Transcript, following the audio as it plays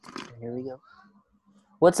Here we go.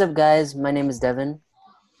 What's up, guys? My name is Devin.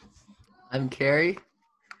 I'm Carrie.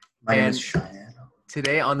 My name is And Cheyenne.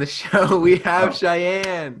 today on the show we have Oh.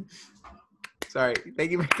 Cheyenne. Sorry, thank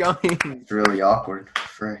you for coming. It's really awkward.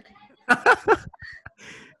 Frick.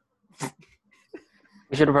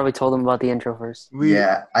 We should have probably told them about the intro first.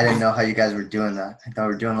 Yeah, I didn't know how you guys were doing that. I thought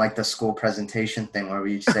we were doing like the school presentation thing where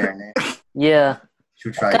we each say our name. Yeah, Should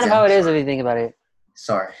we try kind of again? how it is if you think about it.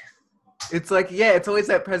 Sorry. It's like, yeah, it's always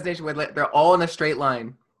that presentation where like, they're all in a straight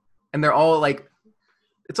line. And they're all like,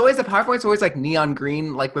 it's always the PowerPoint's always like neon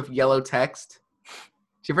green, like with yellow text.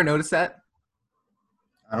 Did you ever notice that?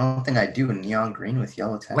 I don't think I do neon green with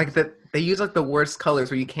yellow text. Like they use like the worst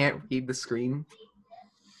colors where you can't read the screen.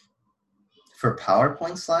 For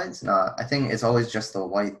PowerPoint slides? Nah, I think it's always just the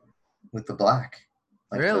white with the black.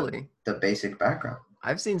 Like Really? The basic background.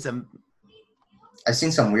 I've seen some. I've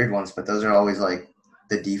seen some weird ones, but those are always like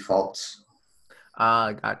the defaults.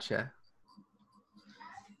 Gotcha.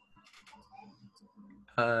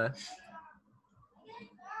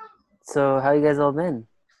 So, how you guys all been?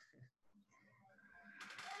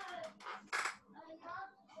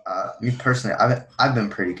 Me personally, I've been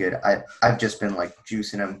pretty good. I've just been like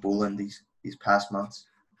juicing and booling these past months.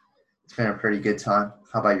 It's been a pretty good time.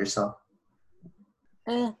 How about yourself?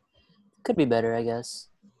 Could be better, I guess.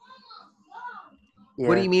 Yeah.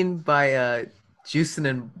 What do you mean by juicing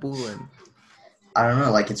and booling? I don't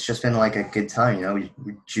know. Like it's just been like a good time. You know,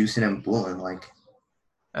 we're juicing and booling. Like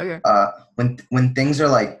Okay. when things are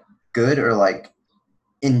like good or like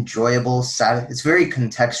enjoyable, it's a very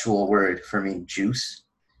contextual word for me. Juice.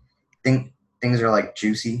 Things are like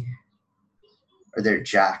juicy, or they're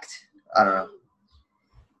jacked. I don't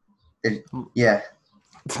know. Yeah.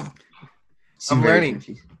 Seem I'm very learning.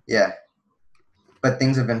 confused. Yeah. But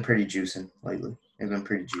things have been pretty juicing lately. They've been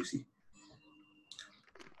pretty juicy.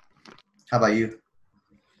 How about you?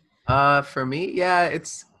 For me, yeah,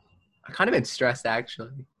 I kind of been stressed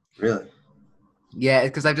actually. Really? Yeah,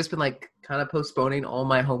 because I've just been like kind of postponing all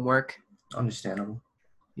my homework. Understandable.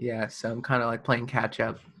 Yeah, so I'm kind of like playing catch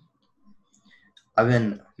up. I've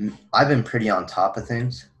been pretty on top of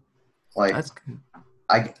things. Like That's good.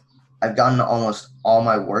 I've gotten almost all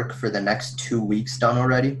my work for the next 2 weeks done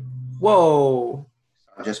already. Whoa.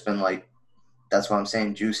 I've just been like, that's what I'm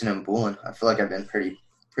saying, juicing and booling. I feel like I've been pretty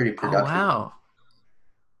Oh, productive. wow.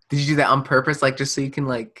 Did you do that on purpose, like just so you can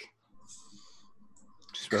like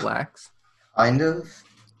just relax? Kind of.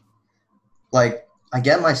 Like I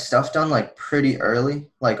get my stuff done like pretty early.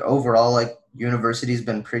 Like overall, like university's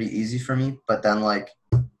been pretty easy for me. But then like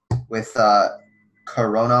with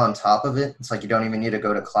Corona on top of it, it's like you don't even need to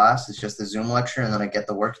go to class. It's just a Zoom lecture, and then I get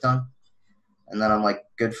the work done, and then I'm like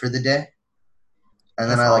good for the day. And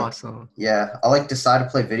then That's I like, awesome. yeah, I'll like decide to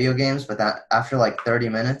play video games, but that after like 30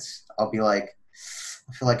 minutes, I'll be like,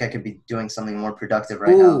 I feel like I could be doing something more productive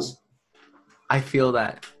right now. Ooh. I feel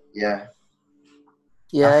that. Yeah.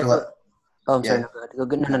 Yeah. I feel like, Oh, I'm sorry. yeah. No,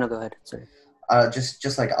 go ahead. No, go ahead. Sorry.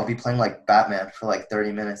 just like I'll be playing like Batman for like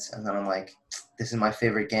 30 minutes, and then I'm like, this is my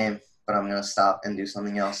favorite game, but I'm gonna stop and do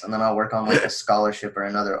something else, and then I'll work on like a scholarship or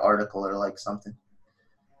another article or like something.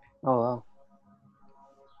 Oh, wow.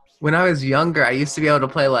 When I was younger, I used to be able to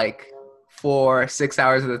play like 4, 6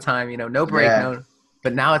 hours at a time, no break, Yeah. no.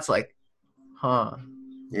 But now it's like, huh.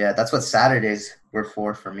 Yeah, that's what Saturdays were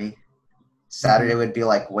for me. Saturday would be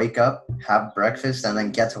like wake up, have breakfast, and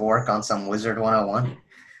then get to work on some Wizard 101.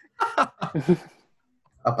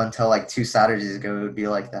 Up until like 2 Saturdays ago, it would be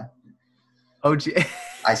like that. Oh, gee.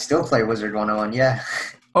 I still play Wizard 101, yeah.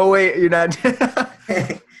 Oh, wait, you're not.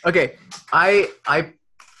 Okay, I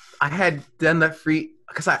had done the free,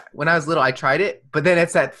 because when I was little, I tried it, but then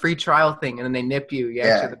it's that free trial thing, and then they nip you. You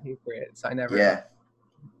actually have to pay for it, so I never. Yeah.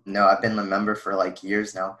 No, I've been a member for like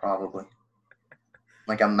years now, probably.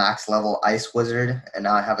 Like a max level ice wizard, and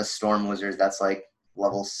now I have a storm wizard that's like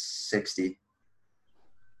level 60.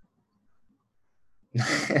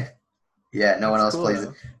 Yeah, no one That's else cool, plays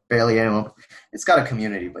though. it. Barely anyone. It's got a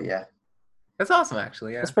community, but yeah. That's awesome,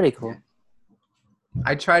 actually, yeah. That's pretty cool.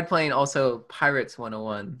 I tried playing also Pirates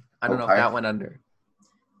 101. I don't know if that went under.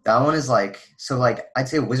 That one is like, so like, I'd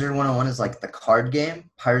say Wizard 101 is like the card game.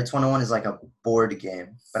 Pirates 101 is like a board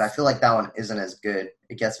game. But I feel like that one isn't as good.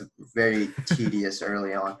 It gets very tedious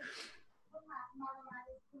early on.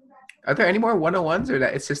 Are there any more 101s, or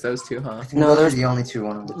that it's just those two, huh? I think No, those are there's- the only two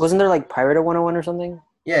 101s. Wasn't there like Pirate of 101 or something?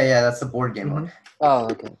 Yeah, that's the board game one. Oh,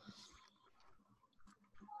 okay.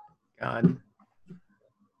 God.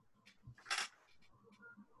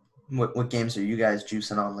 What games are you guys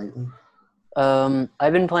juicing on lately?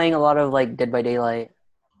 I've been playing a lot of like Dead by Daylight.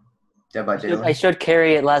 Dead by I Daylight? showed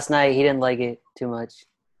Carrie it last night. He didn't like it too much.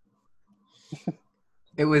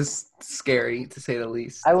 It was scary to say the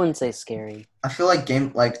least. I wouldn't say scary. I feel like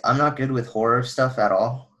I'm not good with horror stuff at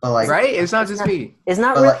all. But like, Right? It's not just me. It's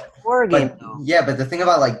not But really like- a horror game but though. yeah, but the thing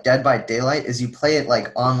about like Dead by Daylight is you play it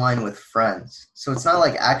like online with friends, so it's not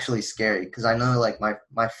like actually scary. Because I know like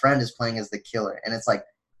my friend is playing as the killer, and it's like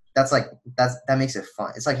that makes it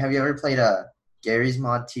fun. It's like, have you ever played Gary's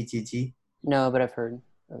Mod TTT? No, but I've heard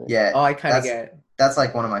of it. Yeah, Oh, I kind of that's- get it. that's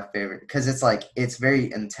like one of my favorite because it's like it's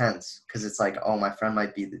very intense because it's like, oh, my friend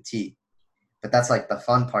might be the T, but that's like the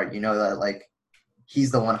fun part, that like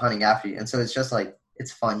he's the one hunting after you, and so it's just like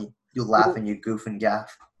it's fun. You laugh and you goof and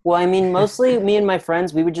gaff. Well, I mean, mostly me and my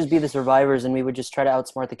friends, we would just be the survivors, and we would just try to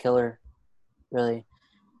outsmart the killer. Really.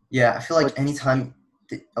 Yeah, I feel like anytime.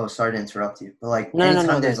 Oh, sorry to interrupt you, but like No,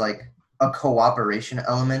 anytime there's good. like a cooperation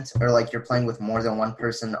element, or like you're playing with more than one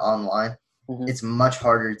person online, Mhm. it's much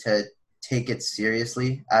harder to take it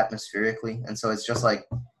seriously atmospherically, and so it's just like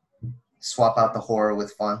swap out the horror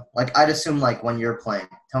with fun. Like I'd assume like when you're playing,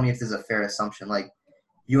 tell me if this is a fair assumption. Like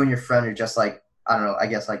you and your friend are just like, I don't know, I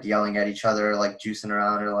guess like yelling at each other, or like juicing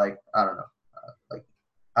around, or like I don't know, like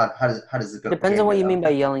how does it go? Depends on what you mean by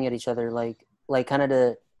yelling at each other. Like kind of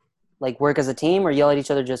to like work as a team, or yell at each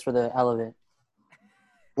other just for the hell of it.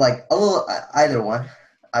 Like a little either one.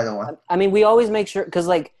 I mean, we always make sure because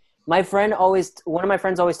like one of my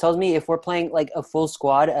friends always tells me if we're playing like a full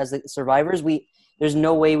squad as the survivors, there's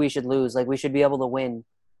no way we should lose. Like we should be able to win.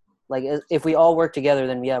 Like if we all work together,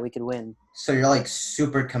 then yeah, we could win. So you're like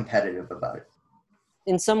super competitive about it.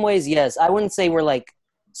 In some ways, yes. I wouldn't say we're like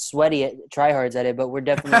sweaty at tryhards at it, but we're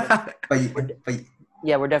definitely But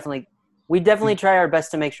yeah, we definitely try our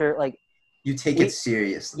best to make sure like you take it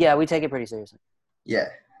seriously. yeah, we take it pretty seriously. Yeah.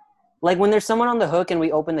 Like when there's someone on the hook and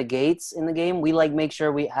we open the gates in the game, we like make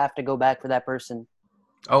sure we have to go back for that person.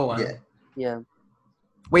 Oh, wow. Yeah. Yeah.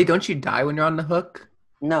 Wait, don't you die when you're on the hook?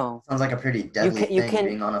 No. Sounds like a pretty deadly thing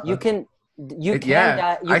being on a hook. You can Yeah,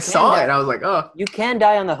 die. I saw it. I was like, oh. You can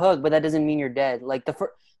die on the hook, but that doesn't mean you're dead. Like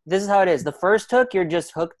this is how it is. The first hook, you're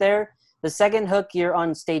just hooked there. The second hook, you're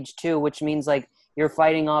on stage 2, which means like you're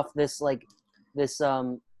fighting off this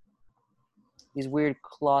these weird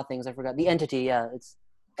claw things. I forgot the entity. Yeah,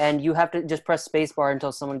 and you have to just press spacebar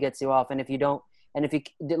until someone gets you off. And if you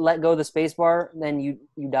let go of the spacebar, then you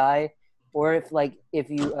die. Or if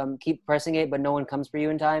you keep pressing it but no one comes for you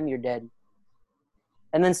in time, you're dead.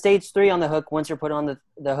 And then stage 3 on the hook, once you're put on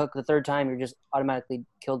the hook the third time, you're just automatically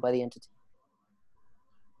killed by the entity.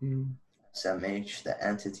 SMH, the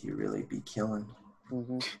entity really be killing.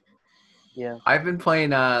 Mm-hmm. Yeah. I've been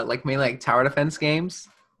playing mainly like tower defense games.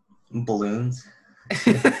 Balloons.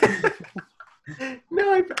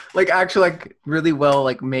 No, actually like really well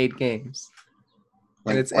like made games.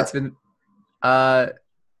 Like And it's what? been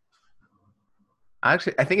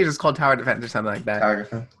actually I think it's just called tower defense or something like that. Tower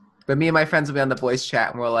defense. But me and my friends will be on the voice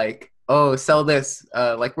chat and we're like, oh, sell this.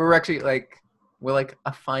 We're actually we're like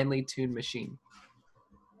a finely tuned machine.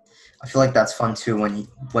 I feel like that's fun too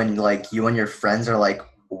when like you and your friends are like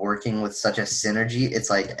working with such a synergy. It's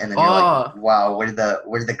like, and then you're like, wow, we're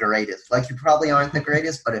the greatest. Like you probably aren't the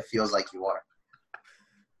greatest, but it feels like you are.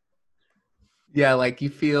 Yeah, like you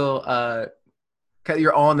feel 'cause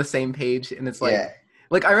you're all on the same page, and it's like, Yeah.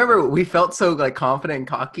 like I remember we felt so like confident and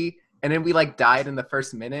cocky, and then we like died in the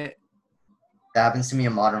first minute. That happens to me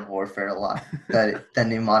in Modern Warfare a lot. That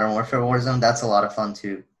new Modern Warfare Warzone, that's a lot of fun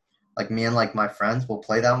too. Like me and like my friends will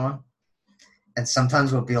play that one. And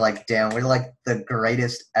sometimes we'll be like, damn, we're like the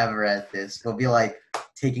greatest ever at this. We'll be like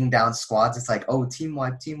taking down squads. It's like, oh, team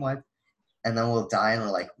wipe. And then we'll die and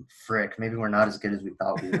we're like, frick, maybe we're not as good as we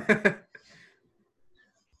thought we were.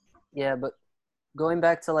 Yeah, but going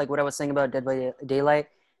back to like what I was saying about Dead by Daylight,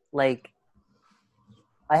 like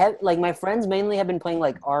I have like my friends mainly have been playing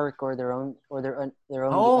like Ark or their own Oh,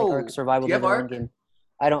 like Ark Survival, do you have their own Ark? game.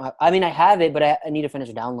 I mean I have it, but I need to finish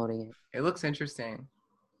downloading it. It looks interesting.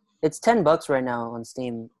 It's $10 right now on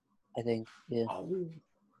Steam, I think. Yeah. Oh.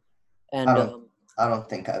 And I don't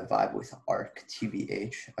think I vibe with Ark,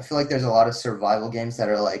 TBH. I feel like there's a lot of survival games that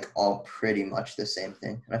are like all pretty much the same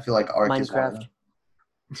thing. And I feel like Ark is one of Minecraft. them.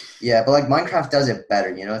 Yeah, but like Minecraft does it better,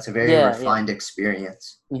 it's a very refined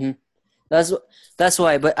experience. That's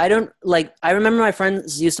why. But I don't like. I remember my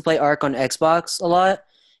friends used to play Ark on Xbox a lot,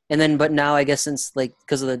 but now I guess since like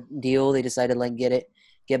because of the deal, they decided like get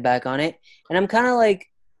back on it. And I'm kind of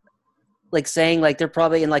like saying like they're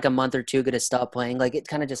probably in like a month or two gonna stop playing. Like it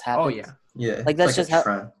kind of just happens. Oh yeah. Yeah. Like that's it's just a how.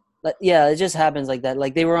 trend. Yeah, it just happens like that.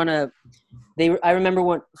 Like they were on I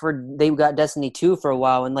remember they got Destiny 2 for a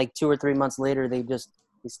while, and like 2 or 3 months later they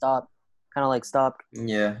stopped, kind of like stopped.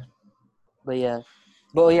 Yeah. But yeah,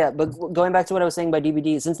 But yeah, but going back to what I was saying about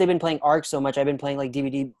DVD, since they've been playing Ark so much, I've been playing like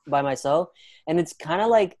DVD by myself, and it's kind of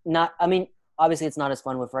like not. I mean, obviously it's not as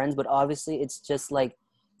fun with friends, but obviously it's just like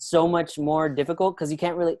so much more difficult because you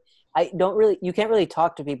can't really. You can't really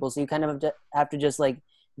talk to people, so you kind of have to just like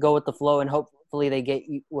go with the flow, and hopefully they get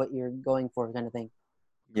you what you're going for, kind of thing.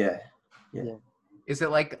 Yeah. Is it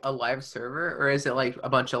like a live server or is it like a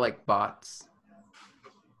bunch of like bots?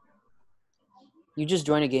 You just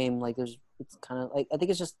join a game, like it's kind of like I think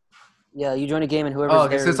it's just you join a game and whoever's Oh,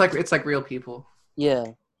 okay, there. so it's like real people. Yeah,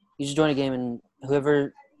 you just join a game and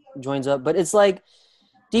whoever joins up. But it's like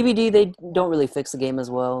DVD, they don't really fix the game as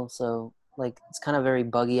well, so like it's kind of very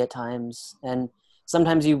buggy at times, and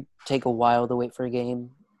sometimes you take a while to wait for a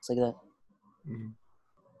game. It's like that. Mm-hmm.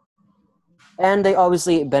 And they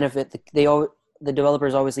obviously benefit the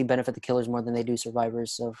developers obviously benefit the killers more than they do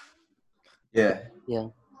survivors. So Yeah. yeah,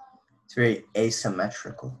 It's very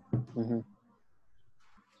asymmetrical. mm-hmm.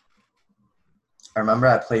 I remember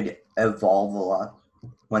I played Evolve a lot.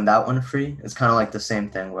 When that went free, it's kind of like the same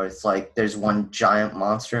thing where it's like there's one giant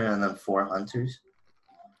monster and then 4 hunters.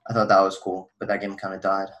 I thought that was cool, but that game kind of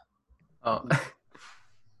died. Oh.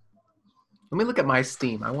 Let me look at my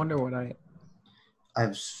Steam. I wonder what I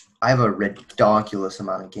have a ridiculous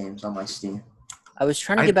amount of games on my Steam. I was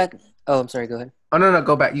trying to get back. Oh, I'm sorry. Go ahead. Oh no,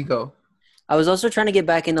 go back. You go. I was also trying to get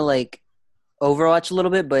back into like Overwatch a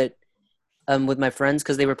little bit, but with my friends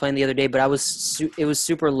because they were playing the other day. But it was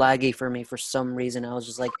super laggy for me for some reason. I was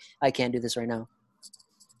just like, I can't do this right now.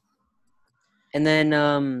 And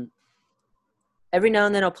then every now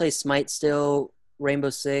and then I'll play Smite still, Rainbow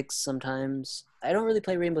Six sometimes. I don't really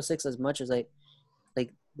play Rainbow Six as much as I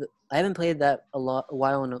haven't played that a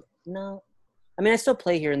while. No, I mean I still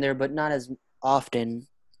play here and there, but not as often.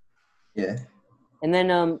 Yeah. And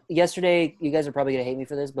then yesterday, you guys are probably gonna hate me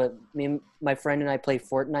for this, but me and my friend and I played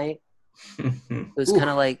Fortnite. It was kind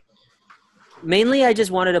of like, mainly I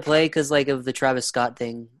just wanted to play because like of the Travis Scott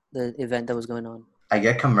thing, the event that was going on. I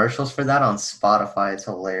get commercials for that on Spotify. It's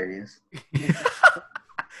hilarious.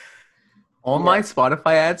 All my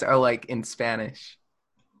Spotify ads are like in Spanish.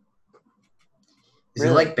 Is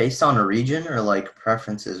it like based on a region or like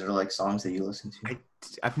preferences or like songs that you listen to?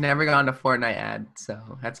 I've never gone to Fortnite ad, so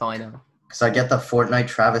that's all I know. Because I get the Fortnite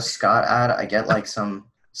Travis Scott ad. I get like some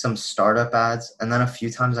startup ads. And then a few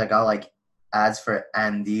times I got like ads for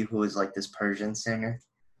Andy, who is like this Persian singer.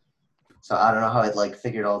 So I don't know how I'd like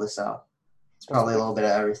figured all this out. It's probably a little bit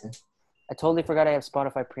of everything. I totally forgot I have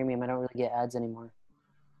Spotify Premium. I don't really get ads anymore.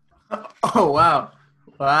 Oh, wow.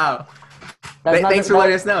 Thanks for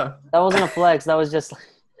letting us know. That wasn't a flex. That was just... If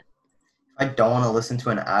I don't want to listen to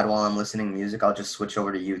an ad while I'm listening to music, I'll just switch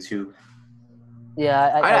over to YouTube.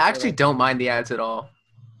 Yeah. I actually don't mind the ads at all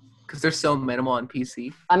because they're so minimal on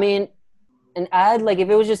PC. I mean, an ad, like if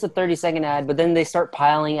it was just a 30-second ad, but then they start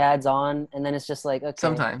piling ads on, and then it's just like, okay.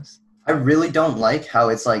 Sometimes. I really don't like how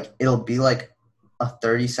it's like, it'll be like a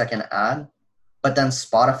 30-second ad, but then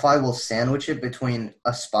Spotify will sandwich it between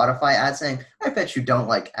a Spotify ad saying, I bet you don't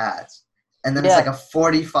like ads. And then it's like a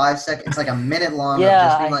 45-second, it's like a minute long of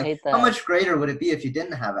just being like, how much greater would it be if you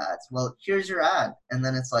didn't have ads? Well, here's your ad. And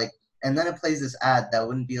then it's like, and then it plays this ad that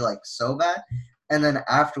wouldn't be like so bad. And then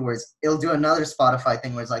afterwards, it'll do another Spotify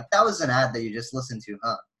thing where it's like, that was an ad that you just listened to,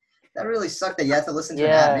 huh? That really sucked that you had to listen to an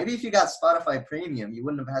ad. Maybe if you got Spotify Premium, you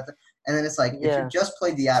wouldn't have had to. And then it's like, if you just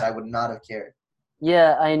played the ad, I would not have cared.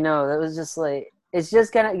 Yeah, I know. That was just like, it's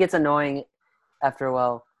just kind of gets annoying after a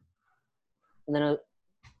while. And then,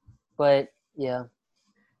 but yeah.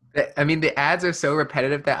 I mean, the ads are so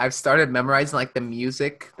repetitive that I've started memorizing like the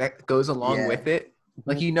music that goes along with it.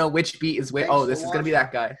 Like, you know which beat is which. Oh, this is going to be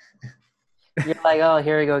that guy. You're like, oh,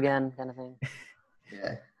 here we go again, kind of thing.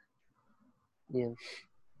 Yeah.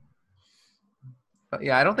 But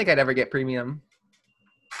yeah, I don't think I'd ever get premium.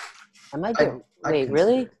 I might get. Wait,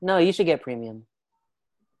 really? No, you should get premium.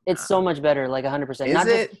 It's so much better, like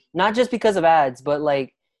 100%. Not just because of ads, but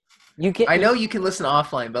like you can. I know you can listen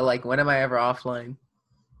offline, but like, when am I ever offline?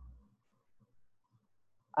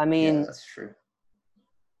 I mean, that's true.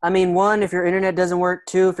 I mean, 1, if your internet doesn't work.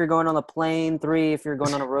 2, if you're going on the plane. 3, if you're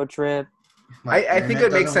going on a road trip. I think it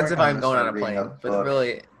would make sense if I'm going on a plane, but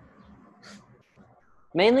really.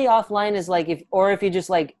 Mainly offline is like if you just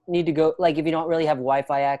like need to go, like if you don't really have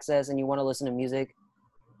Wi-Fi access and you want to listen to music.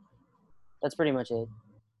 That's pretty much it.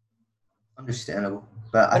 Understandable,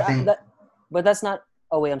 but I think. But that's not.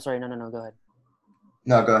 Oh wait, I'm sorry. No. Go ahead.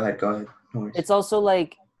 No, go ahead. No worries. It's also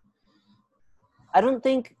like. I don't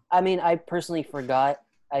think. I mean, I personally forgot.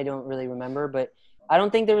 I don't really remember, but I don't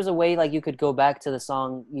think there was a way like you could go back to the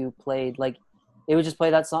song you played. Like, it would just play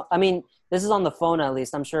that song. I mean, this is on the phone at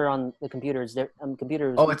least. I'm sure on the computers.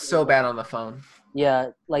 Computers. Oh, it's so bad on the phone. Yeah,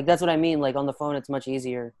 like that's what I mean. Like on the phone, it's much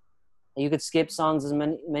easier. You could skip songs as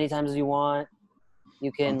many times as you want. You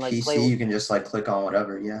On can like PC, play. you can just like click on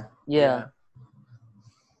whatever. Yeah. Yeah,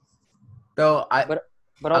 Though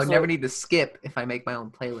but I would never also need to skip if I make my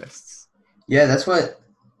own playlists. Yeah, that's what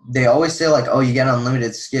they always say. Like, oh, you get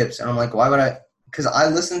unlimited skips, and I'm like, why would I? Because I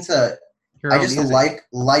listen to, Your I own just music.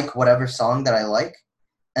 like whatever song that I like,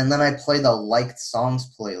 and then I play the liked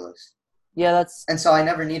songs playlist. yeah, that's And so I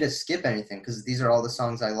never need to skip anything because these are all the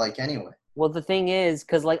songs I like anyway. well. The thing is,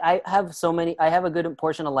 because like I have so many, I have a good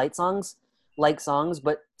portion of like songs,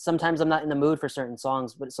 but sometimes I'm not in the mood for certain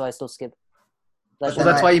songs, but so I still skip. But Well,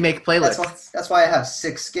 then that's why you make that's why I have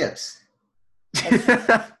 6 skips.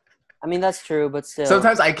 playlists. I mean, that's true, but still.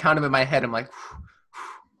 Sometimes I count them in my head. I'm like,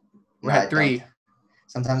 we're No, I at 3. don't.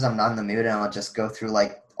 Sometimes I'm not in the mood, and I'll just go through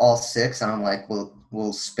like all 6, and I'm like,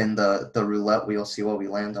 we'll spin the roulette wheel, see what we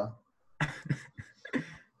land on. I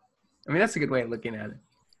mean, that's a good way of looking at it.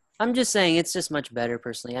 I'm just saying it's just much better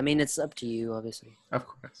personally. I mean, it's up to you, obviously. Of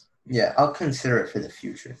course. Yeah, I'll consider it for the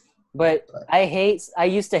future. But I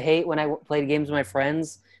used to hate when I played games with my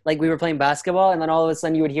friends. Like we were playing basketball, and then all of a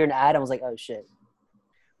sudden you would hear an ad. I was like, oh shit.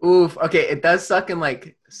 Oof. Okay, it does suck in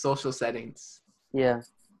like social settings. Yeah.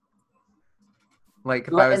 Like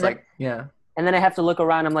if Well, I was and then- like, yeah. And then I have to look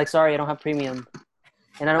around. I'm like, sorry, I don't have premium,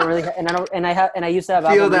 and I don't really. And I used to have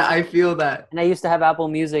I feel Apple that. Music, I feel that. and I used to have Apple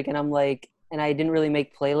Music, and I'm like, and I didn't really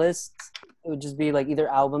make playlists. It would just be like either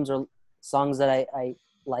albums or songs that I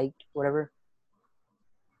liked, whatever.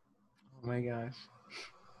 Oh my gosh.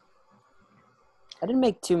 I didn't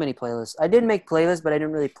make too many playlists. I did make playlists, but I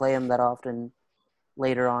didn't really play them that often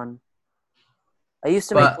later on. I used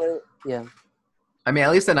to But- yeah. I mean,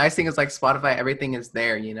 at least the nice thing is like Spotify, everything is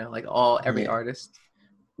there, you know, like every Yeah. artist.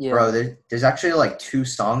 Yeah. Bro, there's actually like 2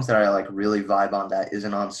 songs that I like really vibe on that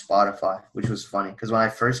isn't on Spotify, which was funny because when I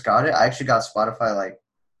first got it, I actually got Spotify like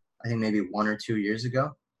I think maybe 1 or 2 years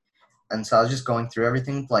ago, and so I was just going through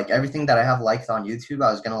everything that I have liked on YouTube.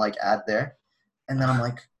 I was gonna like add there, and then I'm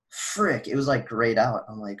like, frick, it was like grayed out.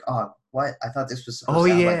 I'm like, oh, what? I thought this was supposed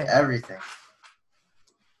to have like everything,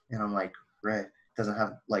 and I'm like, right, doesn't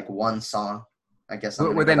have like one song. I guess I'm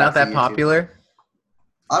Were gonna they go not back that to YouTube. popular?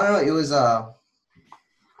 I don't know. It was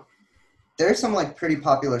there's some like pretty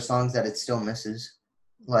popular songs that it still misses.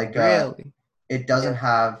 Like Really? it doesn't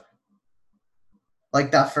have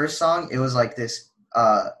like that first song. It was like this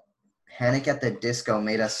Panic at the Disco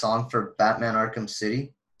made a song for Batman Arkham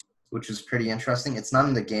City, which was pretty interesting. It's not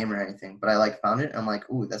in the game or anything, but I like found it and I'm like,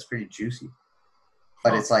 ooh, that's pretty juicy.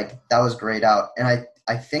 But it's like that was grayed out, and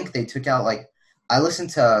I think they took out like I listen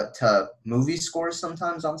to movie scores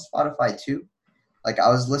sometimes on Spotify too. Like I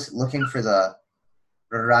was looking for the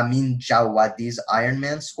Ramin Djawadi's Iron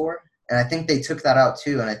Man score, and I think they took that out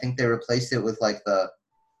too, and I think they replaced it with like the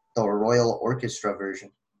Royal Orchestra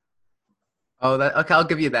version. Oh, that okay. I'll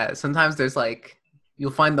give you that. Sometimes there's like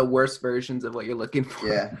you'll find the worst versions of what you're looking for.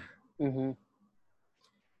 Yeah. Mm-hmm.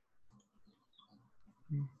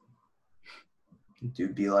 It do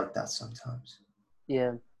be like that sometimes.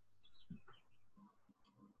 Yeah.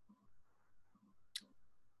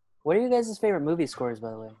 What are you guys' favorite movie scores,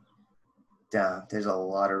 by the way? Damn, there's a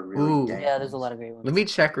lot of really Ooh. dang Yeah, there's a ones. lot of great ones. Let me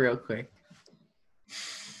check real quick.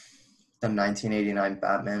 The 1989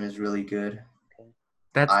 Batman is really good.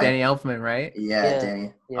 That's Danny Elfman, right? Yeah, Yeah.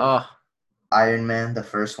 Danny. Yeah. Oh, Iron Man, the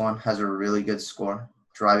first one, has a really good score.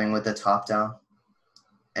 Driving with the Top Down.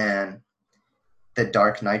 And the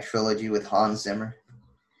Dark Knight trilogy with Hans Zimmer.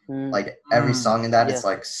 Mm. Like every song in that, Yeah. it's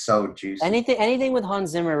like so juicy. Anything with Hans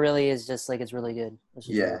Zimmer really is just like it's really good. It's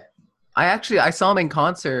just Yeah. I saw him in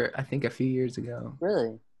concert. I think a few years ago.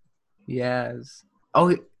 Really? Yes. Oh,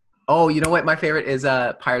 you know what? My favorite is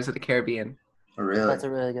Pirates of the Caribbean. Really. That's a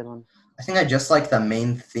really good one. I think I just like the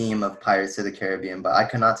main theme of Pirates of the Caribbean, but I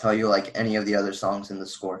could not tell you like any of the other songs in the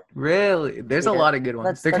score. Really? There's a Yeah. lot of good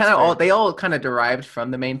ones. They're That's kind of fair. they all kind of derived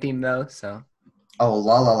from the main theme though. So Oh,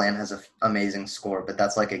 La La Land has an amazing score, but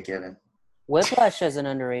that's like a given. Whiplash has an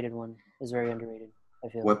underrated one. Is very underrated. I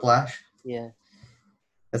feel. Whiplash, Yeah.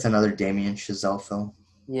 that's another Damien Chazelle film.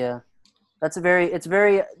 Yeah. It's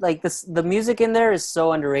very like this. The music in there is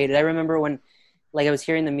so underrated. I remember when, like, I was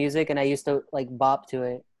hearing the music and I used to like bop to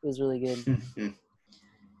it. It was really good.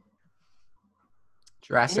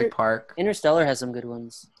 Jurassic Park. Interstellar has some good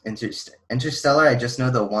ones. Interstellar, I just know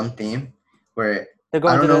the one theme where They're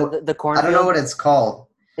going I don't through know- the cornfield. I don't know what it's called.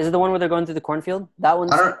 Is it the one where they're going through the cornfield? That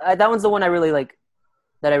one's that one's the one I really like.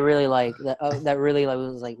 That I really like. That really like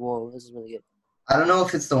was like, whoa, this is really good. I don't know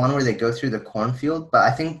if it's the one where they go through the cornfield, but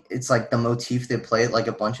I think it's like the motif they play it like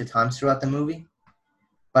a bunch of times throughout the movie.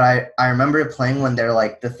 But I remember it playing when they're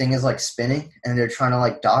like the thing is like spinning and they're trying to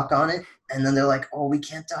like dock on it, and then they're like, "Oh, we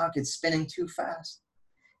can't talk. It's spinning too fast."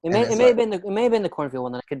 It And may it's have like- been the cornfield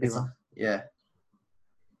one that I could be It's wrong. yeah.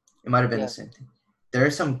 It might have been Yeah. the same thing. There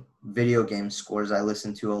are some video game scores I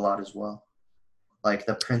listen to a lot as well. Like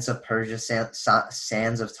the Prince of Persia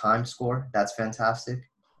Sands of Time score. That's fantastic.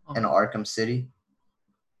 And Arkham City.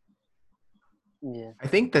 Yeah. I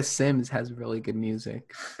think The Sims has really good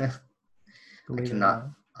music. Believe it or cannot- not.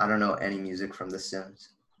 I don't know any music from The Sims.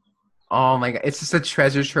 Oh my god, it's just a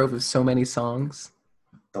treasure trove of so many songs.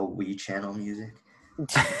 The Wii channel music.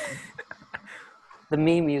 The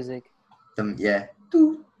meme music. Yeah.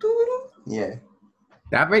 Yeah.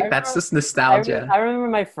 That's just I nostalgia. remember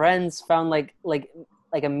my friends found like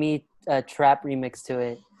a me trap remix to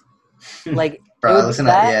it. Like Bro, it I would be listen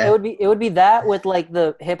to that. yeah. It would be that with like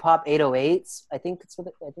the hip hop 808s. I think that's what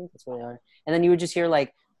they are. And then you would just hear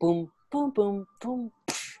like boom boom boom boom.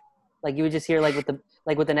 Like you would just hear like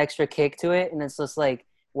with an extra kick to it, and it's just like,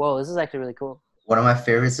 whoa, this is actually really cool. One of my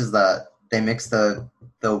favorites is that they mix the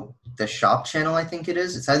shop channel, I think it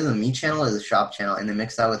is. It's either the Me channel or the shop channel, and they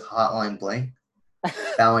mix that with Hotline Bling.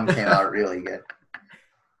 That one came out really good.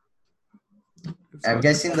 Have you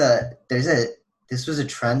guys seen this was a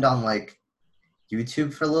trend on like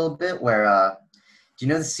YouTube for a little bit where do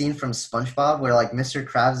you know the scene from SpongeBob where like Mr.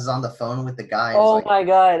 Krabs is on the phone with the guy and Oh he's like, my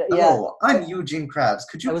god, yeah. "Hello, I'm Eugene Krabs.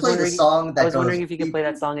 Could I you was play the wondering- song that I was goes wondering if you could beep, play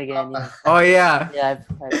that beep, song again. Yeah, Oh yeah. yeah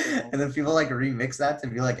I've seen that. And then people like remix that to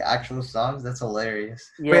be like actual songs. That's hilarious.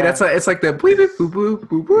 Yeah. Wait, it's like the boop boop boop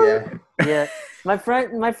boop boop. Yeah. Yeah, my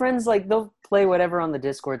friends like they'll play whatever on the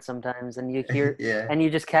Discord sometimes, and you hear Yeah. and you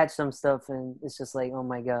just catch some stuff, and it's just like, oh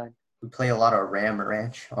my god, We play a lot of Ram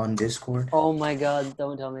Ranch on Discord. oh my god,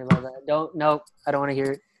 don't tell me about that. Nope, I don't want to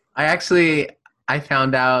hear it. I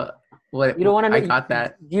found out what You don't want to know. I got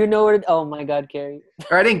that. Do you know what? Oh my god, Carrie.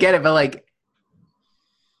 Or I didn't get it, but like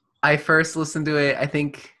I first listened to it, I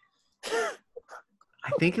think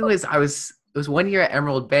it was 1 year at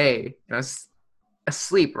Emerald Bay, and I was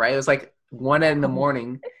asleep, right? It was like 1 in the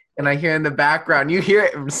morning, and I hear in the background, you hear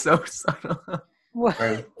it, it was so subtle. What?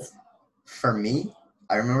 Right. For me,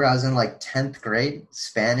 I remember I was in like 10th grade,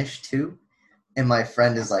 Spanish 2, and my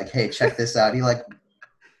friend is like, "Hey, check this out." He like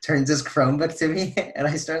turns his Chromebook to me, and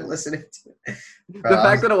I start listening to it. Bro, The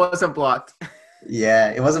fact that it wasn't blocked.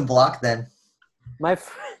 yeah, it wasn't blocked then.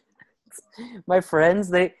 My friends,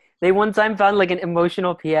 they one time found like an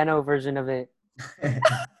emotional piano version of it.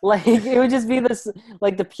 Like it would just be this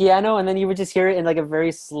like the piano, and then you would just hear it in like a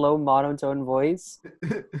very slow monotone voice,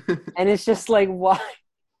 and it's just like, why?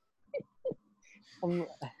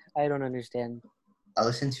 I don't understand. I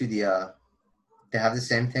listened to they have the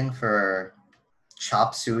same thing for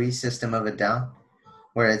Chop Suey System of a Down,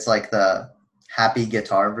 where it's like the happy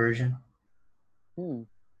guitar version.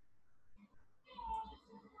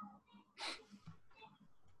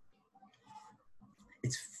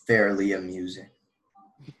 It's fairly amusing.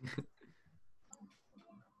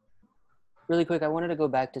 Really quick, I wanted to go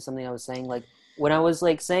back to something I was saying. Like when I was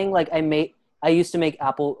like saying like I used to make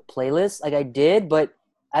Apple playlists. Like I did, but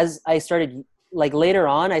as I started like later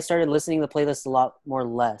on, I started listening to playlists a lot more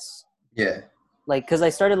less. Yeah. Like because I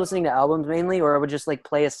started listening to albums mainly, or I would just like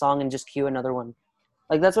play a song and just cue another one.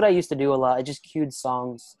 Like that's what I used to do a lot. I just queued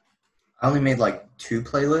songs. I only made like 2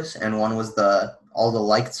 playlists, and one was all the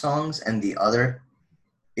liked songs, and the other,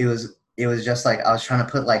 it was just like I was trying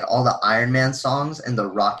to put like all the Iron Man songs and the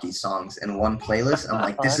Rocky songs in one playlist. I'm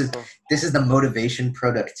like, Oh, this that's is cool. this is the motivation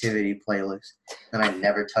productivity playlist, and I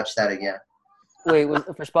never touched that again. Wait,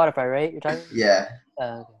 for Spotify, right? You're talking? Yeah,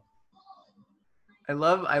 Okay. I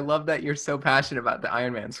love that you're so passionate about the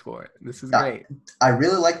Iron Man score. This is Yeah. great. I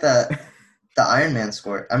really like the Iron Man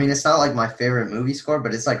score. I mean, it's not like my favorite movie score,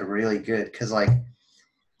 but it's like really good because like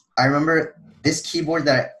I remember this keyboard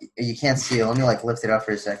that you can't see. Let me like lift it up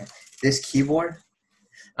for a second. This keyboard,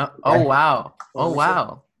 Oh wow. Oh Let me see.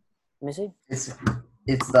 wow. Let me see.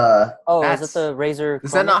 it's the Oh, That's- is it the Razer?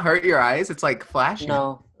 Does that Chroma? not hurt your eyes? It's like flashing.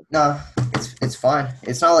 No. no, it's fine.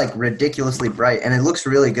 It's not like ridiculously bright, and it looks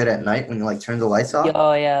really good at night when you like turn the lights off.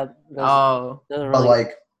 Oh yeah. Oh. Those are But really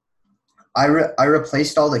like, I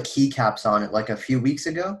replaced all the keycaps on it like a few weeks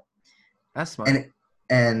ago, That's smart.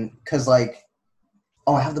 and cause like,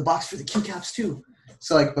 oh, I have the box for the keycaps too.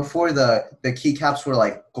 So like before the keycaps were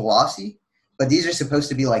like glossy, but these are supposed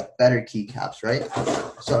to be like better keycaps, right?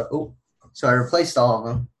 So I replaced all of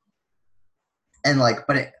them, and like,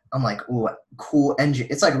 I'm like, ooh, cool engine.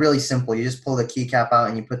 It's like really simple. You just pull the keycap out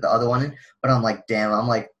and you put the other one in. But I'm like, damn, I'm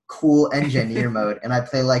like cool engineer mode, and I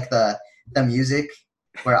play like the music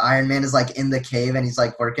where Iron Man is like in the cave and he's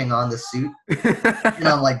like working on the suit, and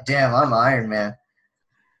I'm like, damn, I'm Iron Man.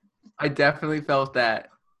 I definitely felt that.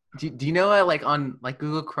 Do you know like on like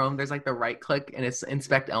Google Chrome, there's like the right click and it's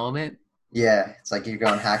inspect element. Yeah, it's like you're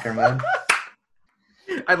going hacker mode.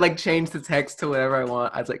 I'd like change the text to whatever I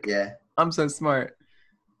want. I was like, Yeah. I'm so smart.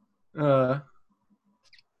 A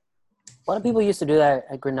lot of people used to do that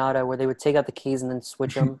at Granada, where they would take out the keys and then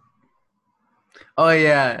switch them. Oh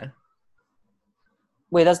yeah.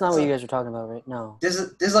 Wait, that's not what you guys were talking about, right? No. This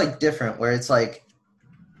is like different, where it's like,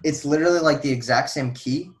 it's literally like the exact same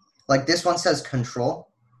key. Like this one says control,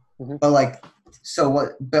 but like, so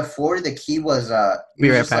what before the key was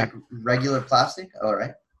just like regular plastic. All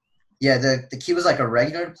right. Yeah, the key was like a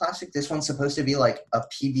regular plastic. This one's supposed to be like a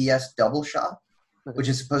PVS double shot, which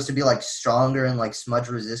is supposed to be like stronger and like smudge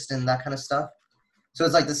resistant, that kind of stuff. So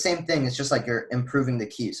it's like the same thing. It's just like you're improving the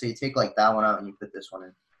key. So you take like that one out and you put this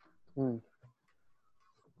one in.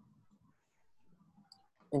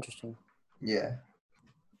 Interesting. Yeah.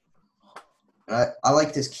 And I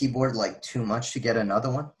like this keyboard like too much to get another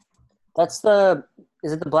one. Is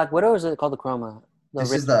it the Black Widow or is it called the Chroma?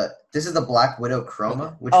 This is the Black Widow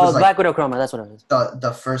Chroma, which was like Black Widow Chroma. That's what it is.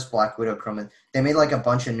 The first Black Widow Chroma. They made like a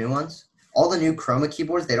bunch of new ones. All the new Chroma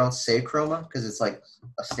keyboards, they don't say Chroma because it's like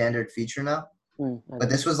a standard feature now. But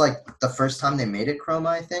this was like the first time they made it Chroma,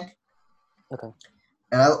 I think. Okay.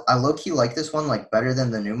 And I low-key like this one like better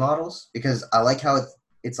than the new models because I like how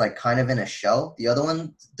it's like kind of in a shell. The other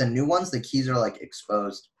one, the new ones, the keys are like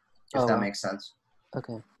exposed, if that makes sense.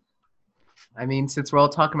 Okay. I mean, since we're all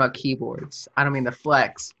talking about keyboards, I don't mean the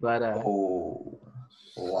Flex, but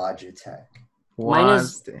Logitech.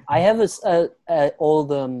 I have a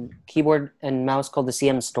old keyboard and mouse called the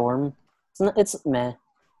CM Storm. It's meh, to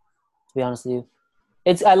be honest with you.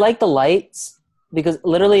 I like the lights because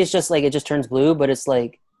literally it's just like it just turns blue, but it's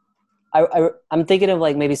like I'm thinking of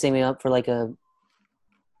like maybe saving up for like a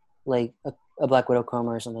Black Widow Chroma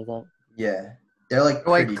or something like that. Yeah, they're like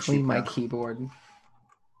pretty cheap. Clean my keyboard.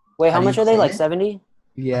 Wait, how much are they? Like 70?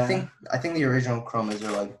 Yeah. I think the original Chromas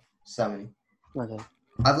are like 70. Okay.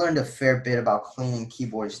 I've learned a fair bit about cleaning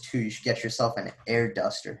keyboards too. You should get yourself an air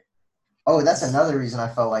duster. Oh, that's another reason I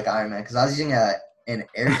felt like Iron Man because I was using an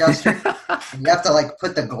air duster. And you have to like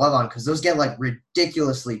put the glove on because those get like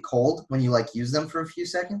ridiculously cold when you like use them for a few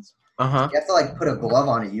seconds. You have to like put a glove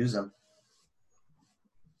on and use them.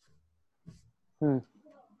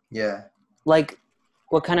 Yeah. Like,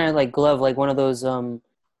 what kind of like glove? Like one of those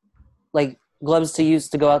like gloves to use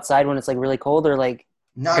to go outside when it's like really cold, or like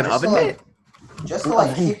an oven mitt? Just to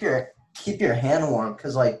like keep your hand warm,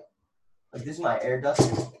 cause like this is my air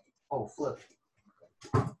duster. Oh, flip.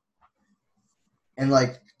 And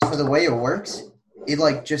like for the way it works, it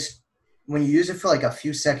like just when you use it for like a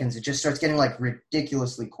few seconds, it just starts getting like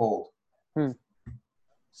ridiculously cold.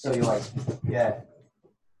 So you like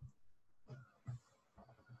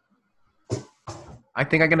I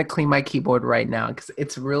think I'm gonna clean my keyboard right now because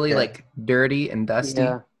it's really like dirty and dusty.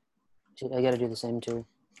 Yeah, I gotta do the same too.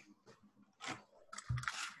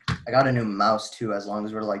 I got a new mouse too. As long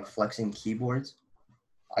as we're like flexing keyboards,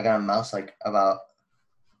 I got a mouse like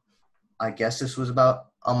I guess this was about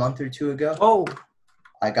a month or two ago. Oh,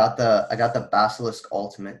 I got the Basilisk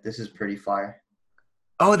Ultimate. This is pretty fire.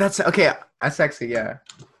 Oh, that's okay. That's sexy. Yeah.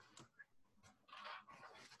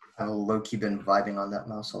 I've low-key been vibing on that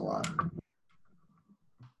mouse a lot.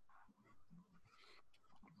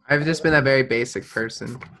 I've just been a very basic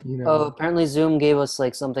person, you know. Oh, apparently Zoom gave us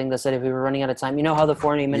like something that said if we were running out of time, you know how the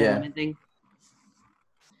 40-minute limit thing?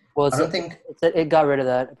 Well, it got rid of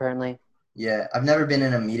that apparently. Yeah, I've never been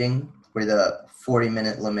in a meeting where the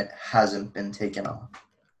 40-minute limit hasn't been taken off.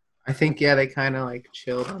 I think they kind of like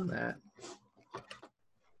chilled on that.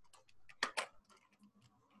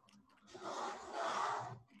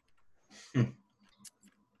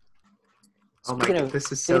 Oh my god,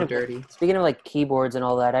 this is so dirty. Speaking of like keyboards and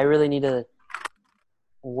all that, I really need to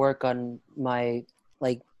work on my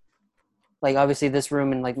like obviously this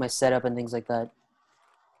room and like my setup and things like that.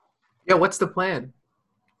 Yeah, what's the plan?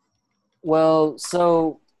 Well,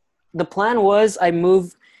 so the plan was I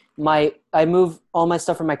move all my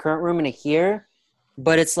stuff from my current room into here,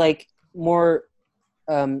 but it's like more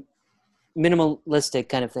minimalistic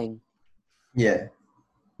kind of thing. Yeah.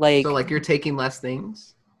 Like so like you're taking less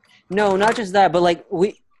things? No, not just that, but like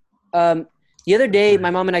the other day my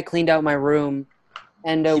mom and I cleaned out my room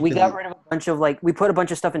and we got rid of a bunch of we put a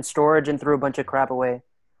bunch of stuff in storage and threw a bunch of crap away.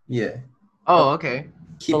 Yeah. Oh, okay.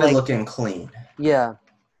 Keep it looking clean. Yeah.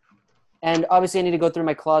 And obviously I need to go through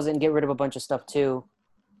my closet and get rid of a bunch of stuff too.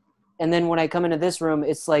 And then when I come into this room,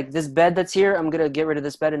 it's like this bed that's here, I'm going to get rid of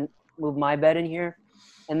this bed and move my bed in here.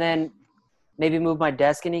 And then maybe move my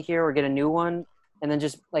desk into here or get a new one. And then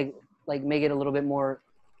just like make it a little bit more.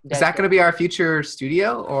 Is that going to be our future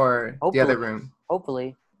studio or Hopefully. the other room?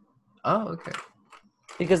 Hopefully. Oh, okay.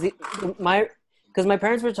 Because my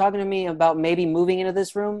parents were talking to me about maybe moving into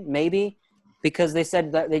this room, maybe, because they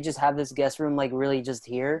said that they just have this guest room like really just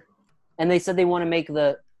here, and they said they want to make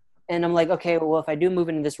and I'm like, okay, well, if I do move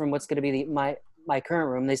into this room, what's going to be my current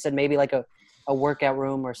room? They said maybe like a workout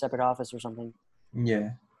room or a separate office or something.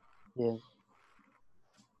 Yeah. Yeah.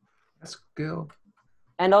 That's cool.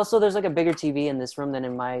 And also, there's like a bigger TV in this room than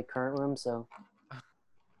in my current room, so.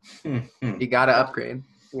 You gotta upgrade.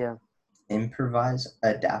 Yeah. Improvise,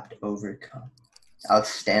 adapt, overcome.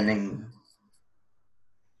 Outstanding.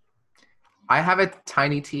 I have a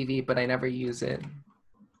tiny TV, but I never use it.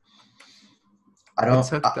 It's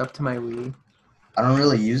hooked up to my Wii. I don't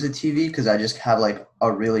really use a TV because I just have like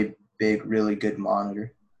a really big, really good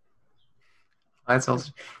monitor. That's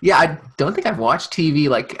also, yeah, I don't think I've watched TV,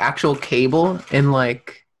 like actual cable, in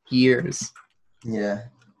like years. Yeah.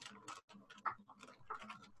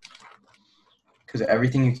 Because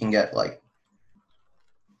everything you can get like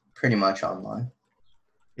pretty much online.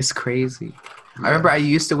 It's crazy. Yeah. I remember I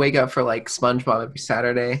used to wake up for like SpongeBob every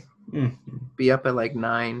Saturday. Mm-hmm. Be up at like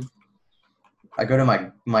 9. I go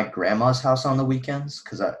to my grandma's house on the weekends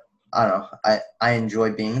because I don't know, I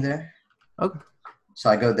enjoy being there. Okay. So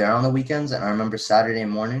I go there on the weekends, and I remember Saturday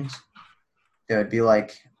mornings, there would be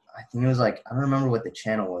like, I think it was like, I don't remember what the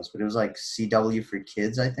channel was, but it was like CW for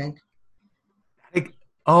Kids, I think.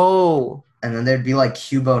 Oh. And then there'd be like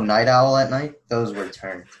Cubo Night Owl at night. Those were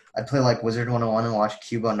turned. I'd play like Wizard 101 and watch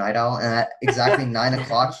Cubo Night Owl, and at exactly 9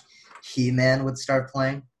 o'clock, He-Man would start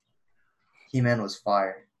playing. He-Man was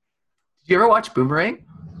fire. Did you ever watch Boomerang?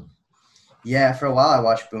 Yeah, for a while I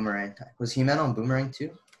watched Boomerang. Was He-Man on Boomerang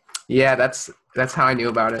too? Yeah, that's how I knew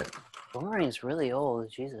about it. Boomerang is really old.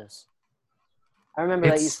 Jesus. I remember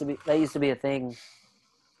that used to be a thing.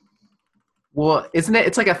 Well, isn't it?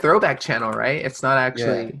 It's like a throwback channel, right? It's not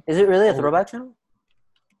actually. Yeah. Is it really a throwback channel?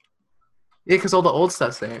 Yeah, because all the old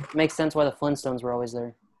stuff's there. Makes sense why the Flintstones were always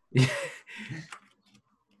there.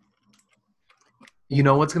 You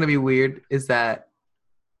know what's gonna be weird is that,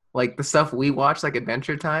 like the stuff we watch, like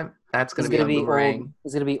Adventure Time, that's gonna be on Boomerang. Old.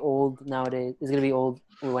 It's gonna be old nowadays. It's gonna be old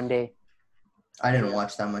one day. I didn't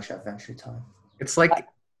watch that much Adventure Time. It's like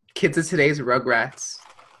kids of today's Rugrats.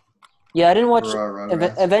 Yeah, I didn't watch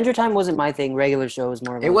Adventure Time. Wasn't my thing. Regular Show was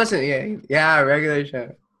more. It wasn't. Yeah, Regular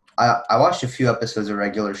Show. I watched a few episodes of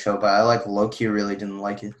Regular Show, but I like low-key really didn't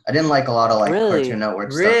like it. I didn't like a lot of like Cartoon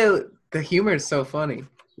Network stuff. Really, the humor is so funny.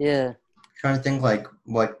 Yeah. Trying to think like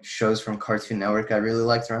what shows from Cartoon Network I really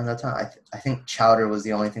liked around that time. I think Chowder was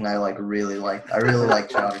the only thing I like really liked. I really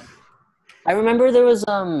liked Chowder. I remember there was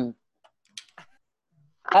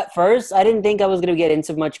at first I didn't think I was gonna get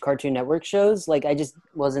into much Cartoon Network shows. Like I just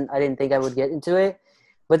wasn't. I didn't think I would get into it.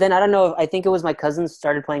 But then I don't know. I think it was my cousins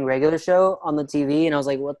started playing Regular Show on the TV, and I was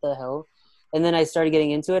like, "What the hell?" And then I started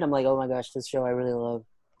getting into it. I'm like, "Oh my gosh, this show I really love."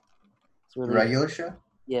 It's really Regular Show?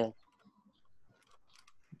 Yeah.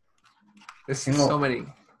 There's so many.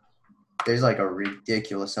 There's like a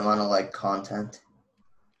ridiculous amount of like content.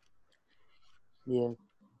 Yeah.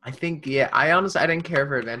 I think I honestly I didn't care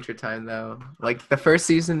for Adventure Time though. Like the first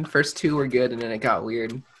 2 were good, and then it got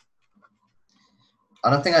weird. I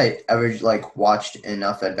don't think I ever like watched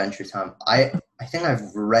enough Adventure Time. I think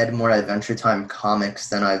I've read more Adventure Time comics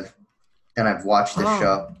than I've watched the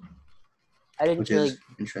show. Which is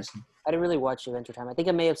interesting. I didn't really watch Adventure Time. I think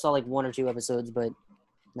I may have saw like 1 or 2 episodes, but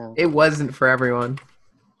no. It wasn't for everyone.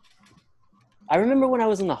 I remember when I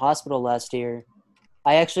was in the hospital last year,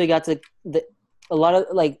 I actually got to a lot of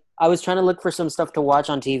like I was trying to look for some stuff to watch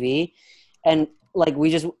on TV, and like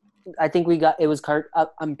I think we got it was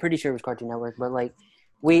I'm pretty sure it was Cartoon Network, but like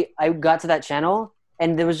I got to that channel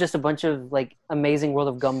and there was just a bunch of like Amazing World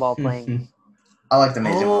of Gumball playing. I liked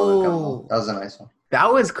Amazing World of Gumball. That was a nice one.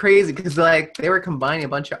 That was crazy because like they were combining a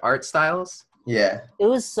bunch of art styles. Yeah. It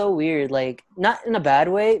was so weird, like not in a bad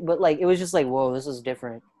way, but like it was just like, whoa, this is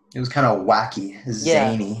different. It was kind of wacky,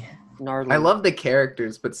 zany. Gnarly. I love the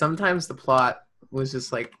characters, but sometimes the plot was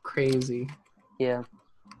just like crazy. Yeah.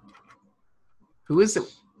 Who is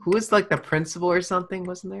like the principal or something?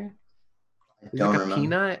 Wasn't there? I don't like a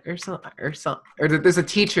peanut or something, or there's a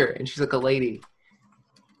teacher and she's like a lady.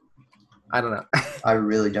 I don't know. I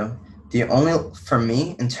really don't. For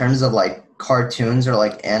me, in terms of like cartoons or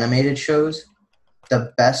like animated shows,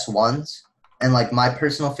 the best ones and like my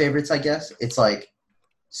personal favorites, I guess, it's like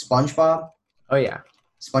SpongeBob. Oh yeah.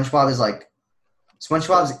 SpongeBob's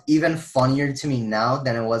even funnier to me now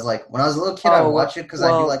than it was like when I was a little kid. I'd watch it because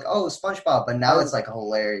I'd be like, "Oh, SpongeBob," but now it's like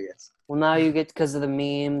hilarious. Well, now you get because of the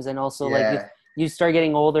memes and also like you start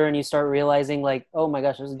getting older and you start realizing like, oh my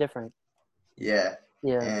gosh, this is different. Yeah.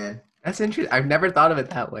 Yeah. And that's interesting. I've never thought of it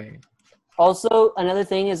that way. Also, another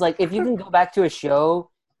thing is like if you can go back to a show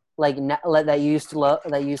like that you used to love,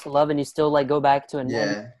 and you still like go back to and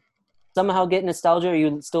Yeah, somehow get nostalgia, or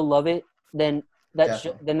you still love it, then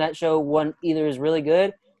definitely. that show one either is really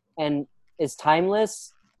good and is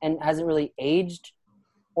timeless and hasn't really aged,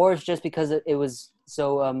 or it's just because it was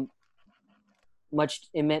so much,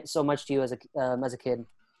 it meant so much to you as a kid.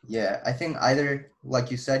 Yeah, I think either, like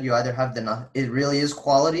you said, you either have it really is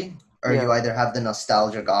quality, or Yeah, you either have the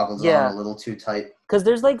nostalgia goggles on a yeah. little too tight. Because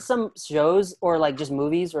there's like some shows or like just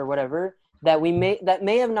movies or whatever that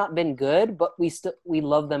may have not been good, but we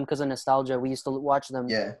love them because of nostalgia. We used to watch them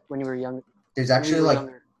Yeah, when we were young. there's When we actually were like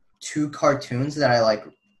younger. 2 cartoons that I like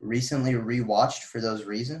recently rewatched for those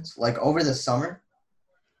reasons. Like over the summer,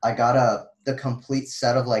 I got the complete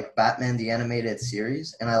set of like Batman the Animated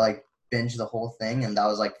Series, and I like binged the whole thing, and that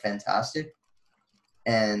was like fantastic.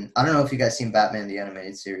 And I don't know if you guys seen Batman the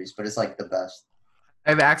Animated Series, but it's like the best.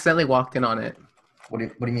 I've accidentally walked in on it. What do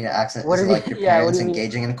you mean accent? What Is do it you? like your Yeah. What do parents you mean?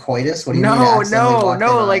 engaging in coitus? What do you mean No, accidentally no, walked in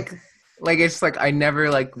no. on it? Like it's like I never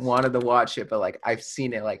like wanted to watch it, but like I've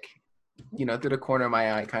seen it like, through the corner of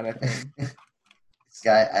my eye kind of thing. This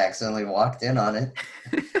guy accidentally walked in on it.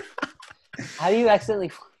 How do you accidentally?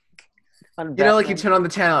 On Like you Batman? turn on the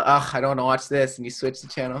channel, I don't want to watch this, and you switch the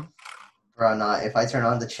channel. Bro, not if I turn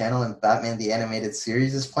on the channel and Batman the Animated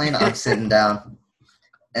Series is playing, I'm sitting down.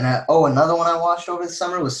 And another one I watched over the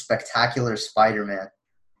summer was Spectacular Spider-Man.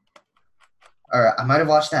 Or I might have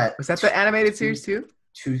watched that. Was that the animated series too?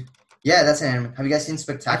 Yeah, that's an anime. Have you guys seen I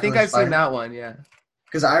Spectacular think I've seen Spider-Man? that one. Yeah.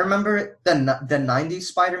 Because I remember the 90s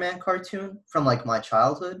Spider-Man cartoon from like my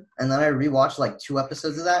childhood, and then I rewatched like 2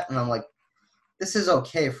 episodes of that, and I'm like, this is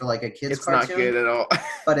okay for like a kid's It's cartoon. not good at all.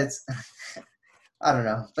 But it's I don't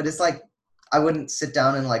know. But it's like I wouldn't sit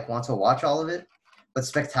down and like want to watch all of it. But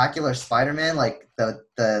Spectacular Spider-Man, like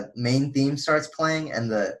the main theme starts playing,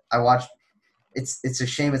 and I watched. It's a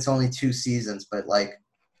shame it's only 2 seasons, but like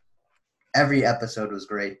every episode was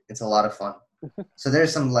great. It's a lot of fun. So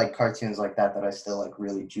there's some like cartoons like that I still like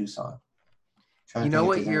really juice on. Trying You to know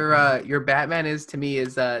think if what there's anything. your Batman is to me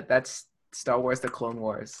is that's Star Wars: The Clone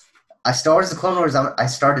Wars. Star Wars: The Clone Wars. I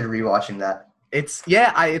started rewatching that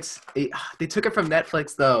They took it from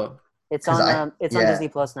Netflix though. It's 'cause on Disney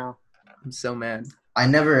Plus now. I'm so mad. I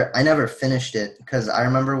never finished it because I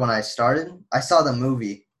remember when I started, I saw the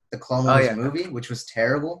movie, the Clone Oh Wars yeah. movie, which was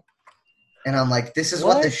terrible, and I'm like, this is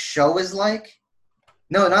what What? the show is like.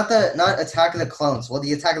 No, not Attack of the Clones. Well,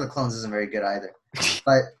 the Attack of the Clones isn't very good either,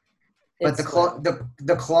 but It's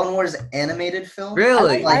the Clone Wars animated film.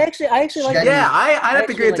 Really? I actually like. Genuine- I'd have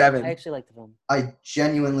to agree with Devin. I actually like the film. I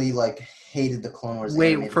genuinely like hated the Clone Wars.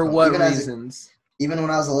 Wait, animated for film. what Even reasons? even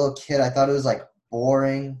when I was a little kid, I thought it was like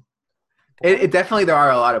boring. It definitely there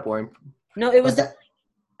are a lot of boring. No, it was. But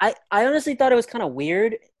I honestly thought it was kind of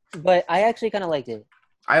weird, but I actually kind of liked it.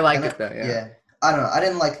 I like and it though. Yeah. I don't know. I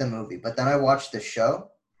didn't like the movie, but then I watched the show,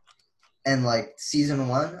 and like season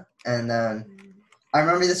 1, and then I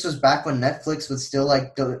remember this was back when Netflix would still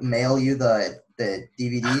like mail you the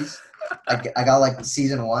DVDs. I got like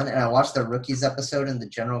season 1, and I watched the Rookies episode in the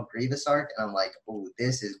General Grievous arc, and I'm like, oh,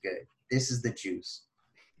 this is good. This is the juice.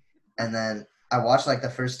 And then I watched like the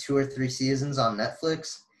first 2 or 3 seasons on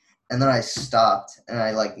Netflix, and then I stopped, and I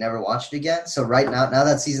like never watched it again. So right now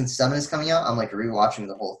that season 7 is coming out, I'm like rewatching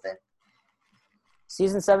the whole thing.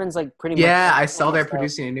 Season 7's like pretty much. Yeah, I saw they're almost out.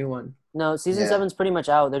 producing a new one. No, season 7's pretty much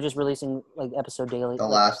out. They're just releasing like episode daily. The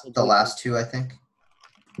like, last 2, I think.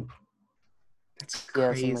 That's Yeah,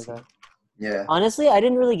 crazy. something like that. Yeah. Honestly, I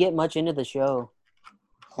didn't really get much into the show.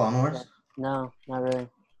 Clone Wars. No, not really.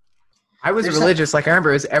 I was There's religious. Like I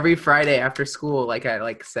remember, it was every Friday after school, like at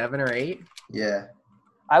like 7 or 8. Yeah.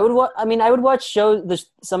 I would watch. I mean, I would watch some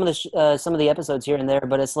of the episodes here and there,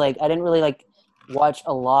 but it's like I didn't really like watch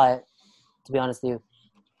a lot. To be honest with you,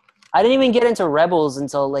 I didn't even get into Rebels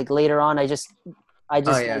until like later on. I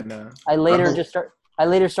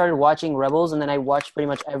later started watching Rebels, and then I watched pretty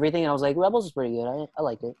much everything. And I was like, Rebels is pretty good. I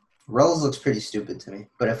liked it. Rebels looks pretty stupid to me,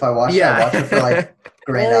 but if I watch it, I watch it for like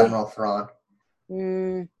Grand Really? Admiral Thrawn.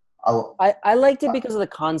 I liked it because of the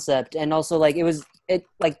concept, and also like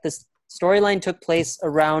this storyline took place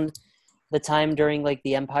around the time during like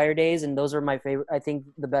the Empire days, and those are my favorite. I think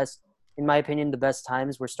the best, in my opinion, the best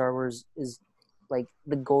times where Star Wars is like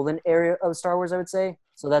the golden era of Star Wars. I would say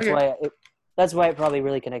so. That's why it probably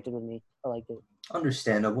really connected with me. I liked it.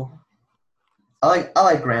 Understandable. I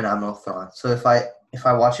like Grand Admiral Thrawn. So if I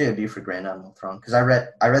watch it, it'd be for Grand Admiral Thrawn because I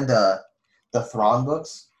read the Thrawn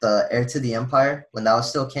books, the Heir to the Empire, when that was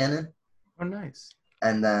still canon, Oh, nice.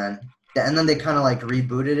 and then they kind of like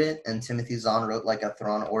rebooted it, and Timothy Zahn wrote like a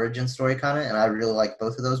Thrawn origin story kind of, and I really like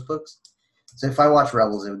both of those books. So if I watch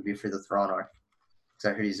Rebels, it would be for the Thrawn arc.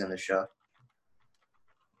 Because I heard he's in the show.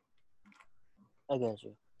 I got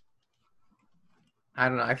you. I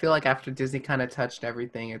don't know. I feel like after Disney kind of touched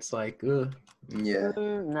everything, it's like, ugh. Yeah.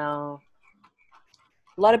 No.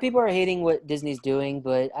 A lot of people are hating what Disney's doing,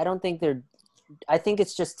 but I don't think they're. I think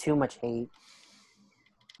it's just too much hate.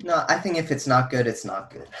 No, I think if it's not good, it's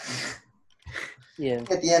not good. Yeah.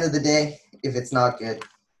 At the end of the day, if it's not good.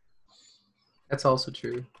 That's also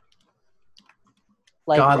true.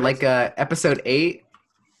 Like, God, like episode 8.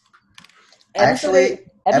 Actually,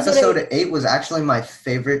 episode 8 was actually my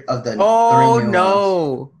favorite of the 3 new ones.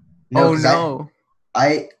 No, no.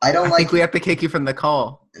 I don't like. I think we have to kick you from the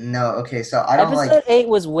call. No, okay, so I don't episode 8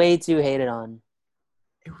 was way too hated on.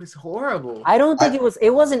 It was horrible. I don't think it was.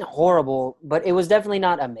 It wasn't horrible, but it was definitely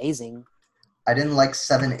not amazing. I didn't like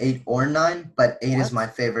 7, 8, or 9, but 8 is my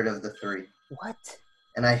favorite of the 3. What?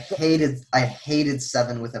 And I hated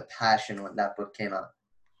 7 with a passion when that book came out.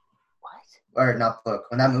 What? Or not book.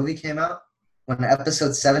 When that movie came out, when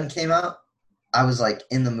episode 7 came out, I was like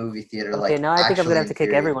in the movie theater. Okay, now I think I'm gonna have to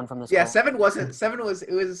kick everyone from this. Yeah, call. 7 wasn't. 7 was.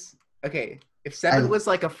 It was okay. If 7 was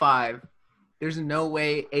like a 5, there's no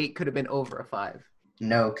way 8 could have been over a 5.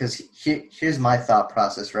 No, because here's my thought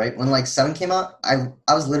process, right? When like 7 came out, I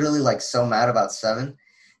was literally like so mad about 7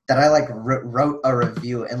 that I like wrote a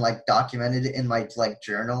review and like documented it in my like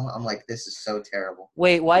journal. I'm like, this is so terrible.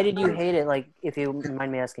 Wait, why did you hate it? Like, if you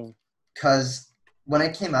mind me asking. Because when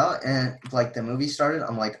it came out and like the movie started,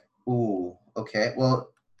 I'm like, ooh, okay. Well,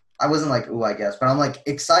 I wasn't like, ooh, I guess, but I'm like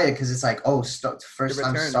excited because it's like, oh, first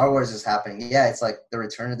time Star Wars is happening. Yeah, it's like the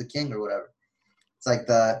Return of the King or whatever. It's like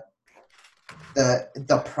the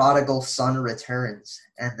prodigal son returns,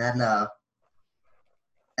 and then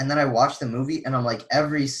I watched the movie, and I'm like,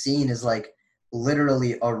 every scene is like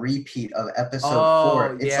literally a repeat of episode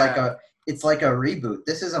 4. It's like a reboot.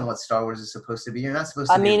 This isn't what Star Wars is supposed to be. You're not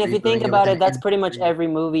supposed to. I mean, if you think about it, that's pretty much every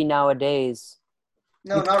movie nowadays.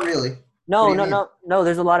 No, not really. No.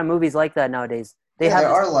 There's a lot of movies like that nowadays. There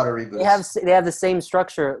are a lot of reboots. They have the same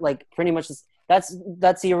structure, like pretty much. That's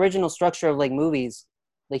the original structure of like movies,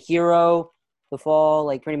 the hero, the fall,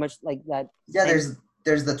 like pretty much like that. Yeah,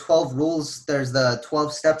 there's the 12 rules. There's the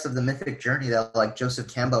 12 steps of the mythic journey that like Joseph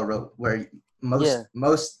Campbell wrote, where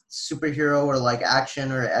most superhero or like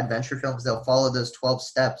action or adventure films, they'll follow those 12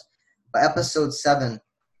 steps. But episode 7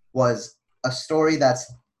 was a story that's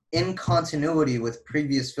in continuity with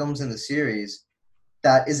previous films in the series.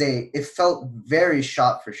 It felt very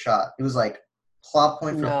shot for shot. It was like plot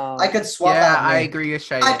point for. No. I could swap out. Yeah, I agree with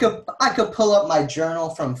Shay. I could pull up my journal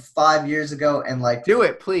from 5 years ago and like do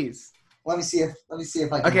it, please. Let me see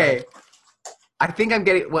if I can. Okay. I think I'm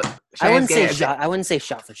getting what I wouldn't say shot. I wouldn't say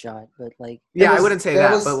shot for shot, but like. Yeah, I wouldn't say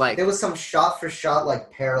that, but like there was some shot for shot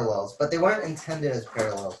like parallels, but they weren't intended as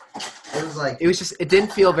parallels. It was like it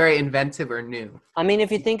didn't feel very inventive or new. I mean,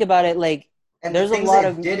 if you think about it, like and there's the a lot they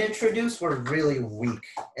of did introduce were really weak,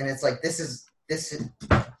 and it's like this is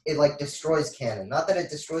it like destroys canon. Not that it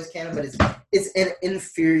destroys canon, but it's an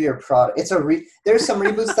inferior product. There's some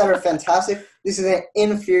reboots that are fantastic. This is an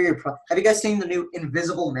inferior product. Have you guys seen the new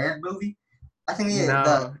Invisible Man movie? I think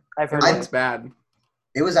I've heard it's bad.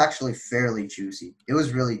 It was actually fairly juicy. It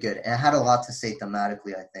was really good, and it had a lot to say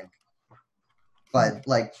thematically, I think. But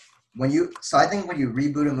like I think when you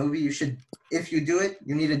reboot a movie, you should, if you do it,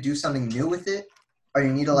 you need to do something new with it, or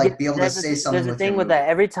you need to like be able to say something. There's a thing with that.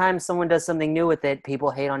 Every time someone does something new with it,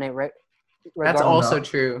 people hate on it. Right? That's also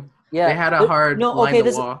true. Yeah, they had a hard line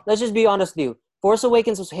to walk. Let's just be honest with you. Force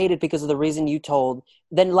Awakens was hated because of the reason you told.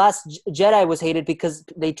 Then Last Jedi was hated because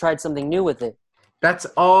they tried something new with it. That's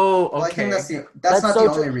okay. Well, I think that's not the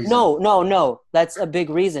only reason. No. That's a big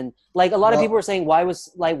reason. Like a lot of people were saying, why was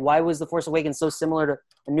the Force Awakens so similar to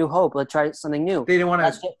A New Hope? Let's try something new. They didn't want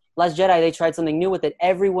to. Last Jedi, they tried something new with it.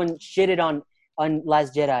 Everyone shitted on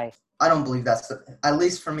Last Jedi. I don't believe that's at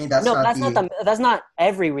least for me. That's not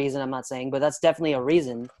every reason. I'm not saying, but that's definitely a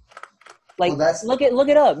reason. Like, look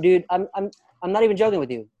it up, dude. I'm not even joking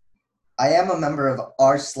with you. I am a member of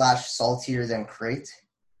r/saltier than crate,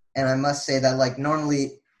 and I must say that like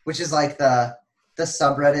normally, which is like the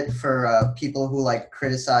subreddit for people who like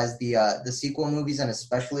criticize the sequel movies and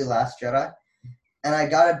especially Last Jedi. And I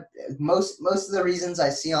got most of the reasons I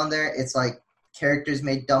see on there, it's like characters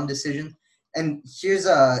made dumb decisions. And here's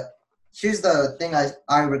the thing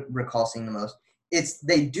I recall seeing the most. It's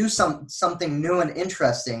they do something new and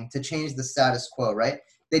interesting to change the status quo, right?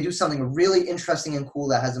 They do something really interesting and cool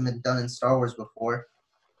that hasn't been done in Star Wars before.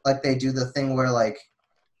 Like they do the thing where like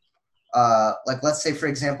let's say for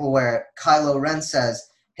example where Kylo Ren says,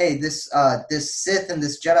 "Hey, this Sith and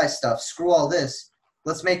this Jedi stuff, screw all this.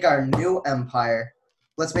 Let's make our new empire.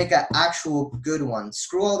 let's make an actual good one.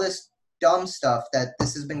 Screw all this dumb stuff that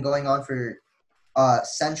this has been going on for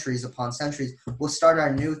centuries upon centuries. We'll start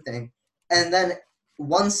our new thing. And then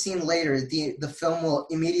one scene later, the film will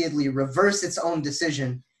immediately reverse its own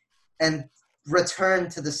decision and return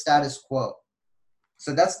to the status quo.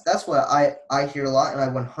 So that's what I hear a lot, and I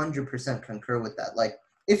 100% concur with that. Like,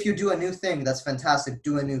 if you do a new thing, that's fantastic.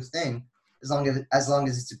 Do a new thing as long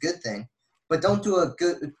as it's a good thing. But don't do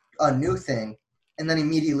a new thing and then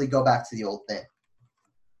immediately go back to the old thing,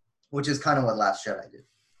 which is kind of what Last Jedi did.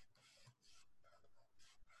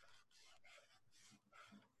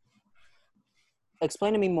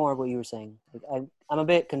 Explain to me more what you were saying. Like, I'm a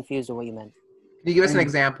bit confused with what you meant. Can you give us an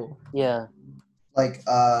example? Yeah. Like,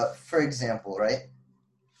 for example, right?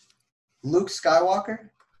 Luke Skywalker.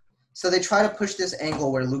 So they try to push this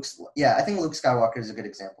angle where I think Luke Skywalker is a good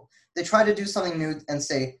example. They try to do something new and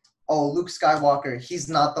say, oh, Luke Skywalker, he's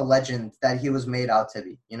not the legend that he was made out to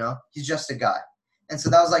be, you know? He's just a guy. And so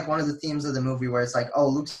that was like one of the themes of the movie where it's like, oh,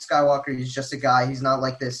 Luke Skywalker, he's just a guy. He's not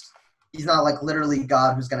like this. He's not like literally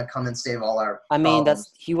God who's going to come and save all our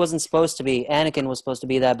problems. He wasn't supposed to be. Anakin was supposed to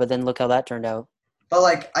be that, but then look how that turned out. But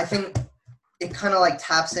like, I think it kind of like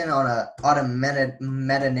taps in on a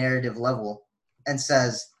meta-narrative level and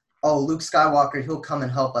says, oh, Luke Skywalker, he'll come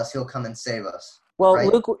and help us. He'll come and save us. Well, right?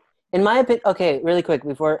 Luke, in my opinion, okay, really quick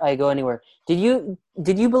before I go anywhere, did you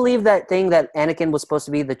believe that thing that Anakin was supposed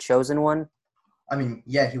to be the chosen one? I mean,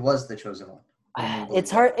 yeah, he was the chosen one.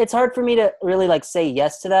 It's hard for me to really like say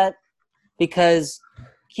yes to that because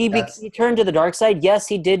he turned to the dark side. Yes,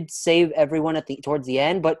 he did save everyone towards the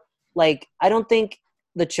end, but like I don't think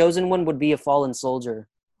the chosen one would be a fallen soldier.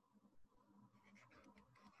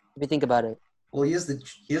 If you think about it. Well, he is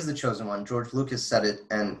the chosen one. George Lucas said it,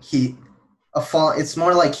 and it's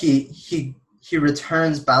more like he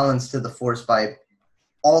returns balance to the Force by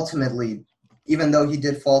ultimately, even though he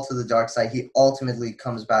did fall to the dark side, he ultimately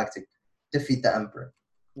comes back to defeat the Emperor.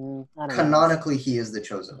 Canonically, he is the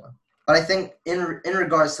chosen one. But I think in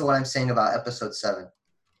regards to what I'm saying about Episode 7,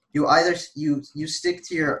 you either you stick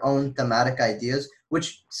to your own thematic ideas,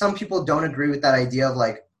 which some people don't agree with that idea of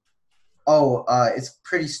like, it's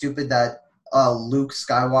pretty stupid that Luke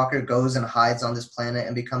Skywalker goes and hides on this planet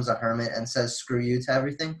and becomes a hermit and says screw you to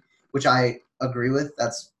everything, which I agree with.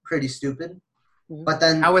 That's pretty stupid. Mm-hmm. But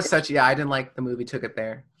then I didn't like the movie took it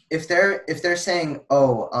there. If they're saying,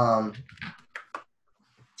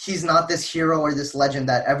 he's not this hero or this legend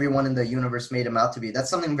that everyone in the universe made him out to be, that's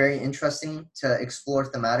something very interesting to explore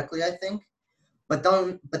thematically, I think. But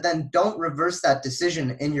then don't reverse that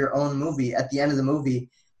decision in your own movie at the end of the movie,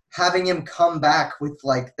 having him come back with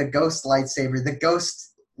like the ghost lightsaber, the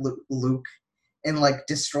ghost Luke, and like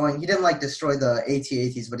destroying. He didn't like destroy the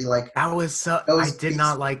AT-ATs, but he like that was so. I did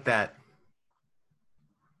not like that.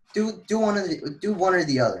 Do one or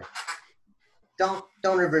the other.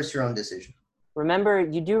 Don't reverse your own decision. Remember,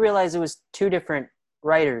 you do realize it was two different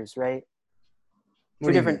writers, right?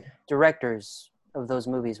 Two different directors of those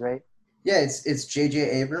movies, right? Yeah, it's J.J.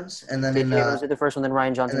 Abrams, and then J.J. Abrams did the first one, then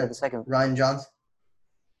Rian Johnson did the second. Rian Johnson.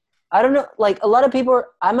 I don't know. Like a lot of people,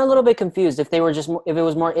 I'm a little bit confused if it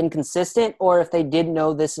was more inconsistent or if they did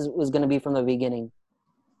know was going to be from the beginning.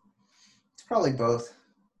 It's probably both.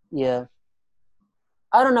 Yeah.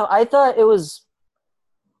 I don't know. I thought it was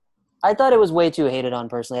way too hated on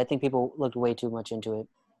personally. I think people looked way too much into it.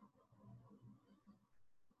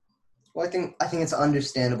 Well, I think it's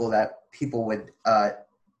understandable that people would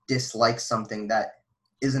dislike something that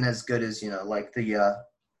isn't as good as, like the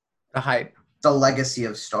hype, the legacy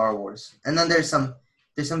of Star Wars. And then there's some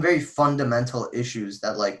very fundamental issues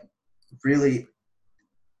that like really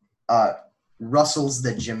rustles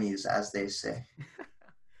the jimmies, as they say.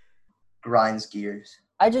 Grinds gears.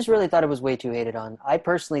 I just really thought it was way too hated on. I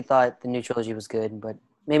personally thought the new trilogy was good, but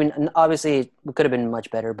maybe obviously it could have been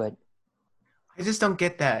much better. But I just don't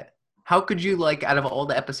get that. How could you like out of all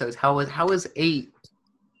the episodes? How was 8?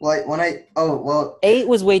 Well, 8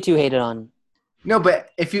 was way too hated on. No,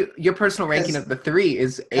 but if your personal ranking of the 3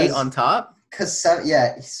 is 8 on top. Because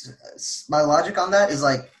my logic on that is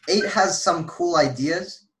like 8 has some cool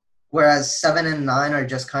ideas, whereas 7 and 9 are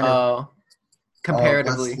just kind of.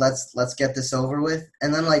 Comparatively, let's get this over with.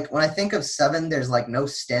 And then like when I think of 7, there's like no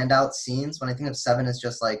standout scenes. When I think of 7, it's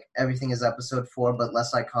just like everything is episode 4 but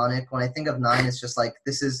less iconic. When I think of 9, it's just like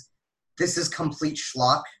this is complete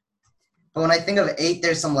schlock. But when I think of 8,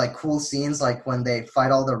 there's some like cool scenes, like when they fight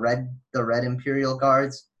all the red Imperial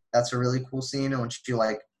guards. That's a really cool scene. And when she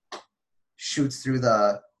like shoots through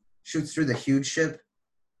the huge ship,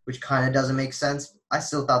 which kind of doesn't make sense. I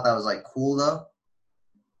still thought that was like cool though.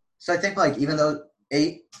 So I think, like, even though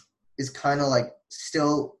 8 is kind of, like,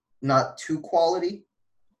 still not too quality,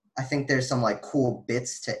 I think there's some like cool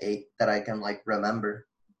bits to 8 that I can like remember.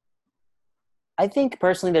 I think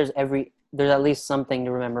personally, there's at least something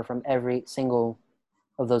to remember from every single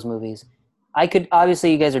of those movies. I could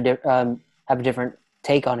obviously you guys are have a different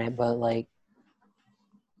take on it, but like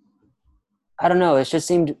I don't know. It just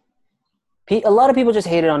seemed a lot of people just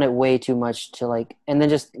hated on it way too much to like, and then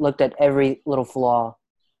just looked at every little flaw.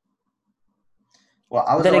 Well,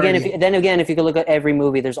 I was Then already, again, if you could look at every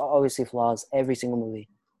movie, there's obviously flaws. Every single movie.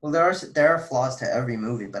 well, there are flaws to every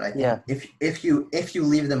movie, but I think Yeah. if you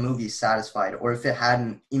leave the movie satisfied, or if it had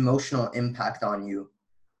an emotional impact on you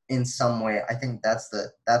in some way, I think that's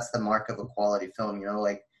the mark of a quality film. You know,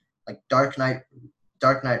 like Dark Knight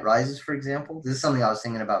Rises, for example. This is something I was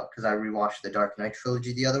thinking about because I rewatched the Dark Knight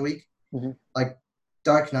trilogy the other week. Mhm. Like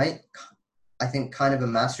Dark Knight, I think kind of a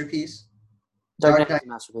masterpiece. Dark Knight is a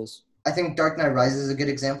masterpiece. I think Dark Knight Rises is a good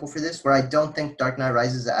example for this, where I don't think Dark Knight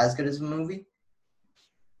Rises is as good as a movie,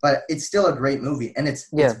 but it's still a great movie, and it's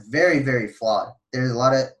very, very flawed. There's a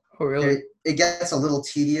lot of it gets a little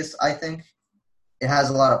tedious, I think. It has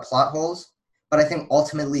a lot of plot holes, but I think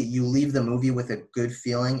ultimately you leave the movie with a good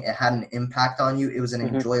feeling. It had an impact on you. It was an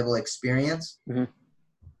enjoyable experience. Mhm.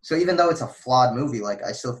 So even though it's a flawed movie, like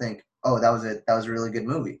I still think, oh, that was a really good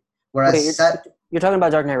movie. Whereas you're talking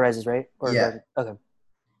about Dark Knight Rises, right? Or yeah. Okay.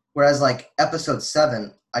 Whereas like Episode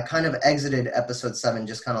 7, I kind of exited Episode 7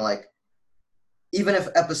 just kind of like, even if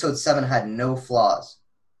Episode 7 had no flaws,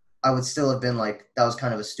 I would still have been like, that was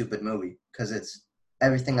kind of a stupid movie because it's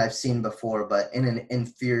everything I've seen before, but in an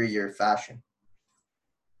inferior fashion.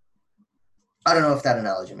 I don't know if that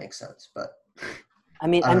analogy makes sense, but I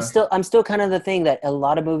mean, I'm still kind of the thing that a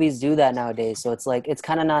lot of movies do that nowadays. So it's like it's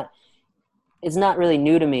kind of not, it's not really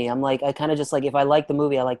new to me. I'm like, I kind of just like if I like the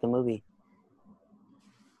movie, I like the movie.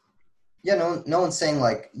 Yeah, no one's saying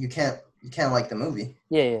like you can't like the movie.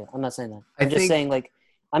 Yeah, I'm not saying that.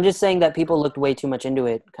 I'm just saying that people looked way too much into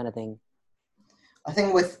it, kind of thing. I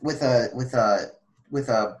think with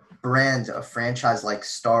a brand, a franchise like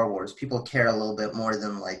Star Wars, people care a little bit more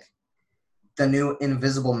than like the new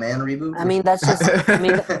Invisible Man reboot. I mean, that's just.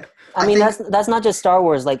 I mean, that's not just Star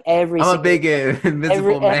Wars. Like I'm a big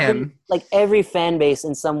Invisible Man. Like every fan base,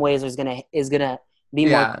 in some ways, is gonna be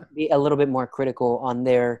be a little bit more critical on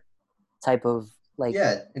their type of like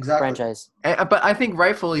franchise. But I think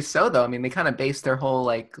rightfully so, though. I mean, they kind of base their whole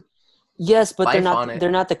like. Yes, but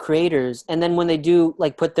they're not the creators. And then when they do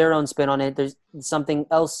like put their own spin on it, there's something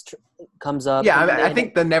else comes up. Yeah, I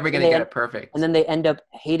think they're never going to get it perfect. And then they end up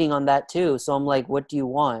hating on that too. So I'm like, what do you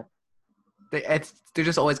want? They're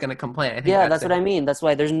just always going to complain. I think that's what I mean. That's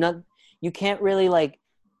why you can't really like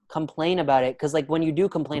complain about it, because like when you do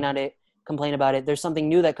complain about it, there's something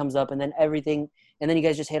new that comes up, and then you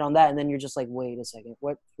guys just hate on that, and then you're just like, wait a second,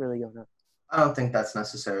 what's really going on? I don't think that's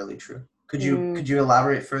necessarily true. Could you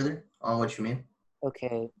elaborate further on what you mean?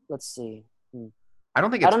 Okay, let's see. I don't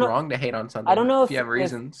think it's wrong to hate on something. I don't know if you have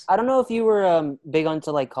reasons. I don't know if you were big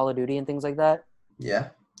onto like Call of Duty and things like that. Yeah,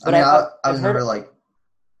 but I was never like.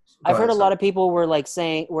 I've heard a lot of people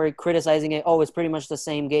were criticizing it. Oh, it's pretty much the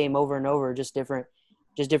same game over and over, just different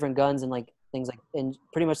guns and like things like, and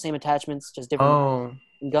pretty much same attachments, just different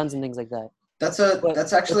guns and things like that. That's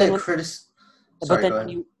actually a criticism. But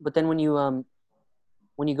then when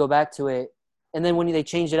you go back to it, and then when they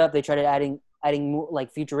changed it up, they tried adding more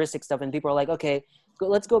like futuristic stuff, and people are like, okay,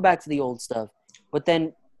 let's go back to the old stuff. But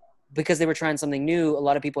then because they were trying something new, a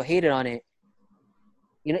lot of people hated on it.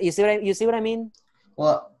 You know, you see what I mean?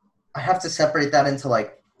 Well, I have to separate that into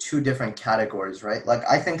like two different categories, right? Like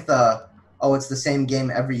I think it's the same game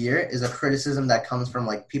every year is a criticism that comes from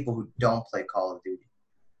like people who don't play Call of Duty.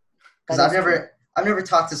 Because I've never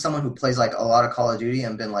talked to someone who plays like a lot of Call of Duty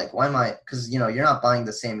and been like, why am I? Because you're not buying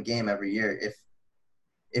the same game every year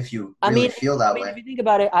if you really feel that way. If you think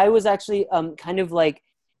about it, I was actually kind of like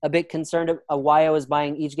a bit concerned of why I was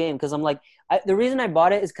buying each game, because I'm like, the reason I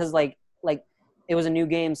bought it is because like it was a new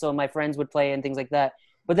game, so my friends would play and things like that.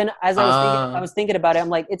 But then as I was thinking about it, I'm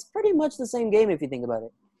like, it's pretty much the same game if you think about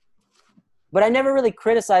it. But I never really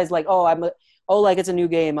criticized like, like it's a new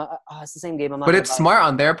game. It's the same game. But it's smart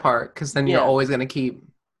on their part, because then you're always going to keep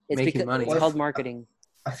making money. It's called marketing.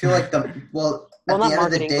 I feel like at the end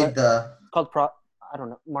of the day, it's called I don't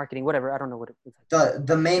know, marketing, whatever. I don't know what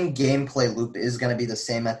the main gameplay loop is going to be the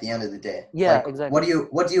same at the end of the day. Yeah, like, exactly.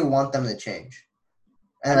 What do you want them to change?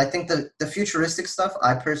 And I think the futuristic stuff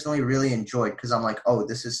I personally really enjoyed, because I'm like, oh,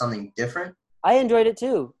 this is something different. I enjoyed it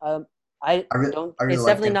too. It's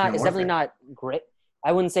definitely not great.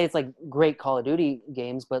 I wouldn't say it's like great Call of Duty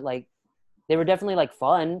games, but like they were definitely like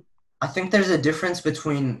fun. I think there's a difference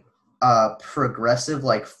between progressive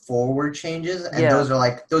like forward changes, and Yeah. those are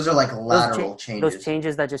like lateral changes. Those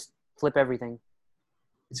changes that just flip everything.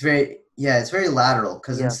 It's very lateral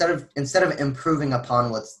because Yeah. instead of improving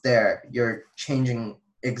upon what's there, you're changing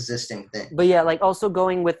existing things. But yeah, like also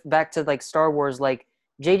going back to like Star Wars, like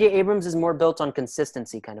J.J. Abrams is more built on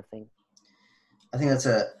consistency kind of thing. I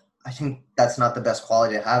think that's not the best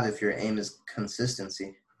quality to have if your aim is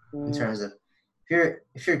consistency. In terms of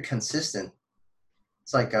if you're consistent,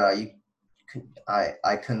 it's like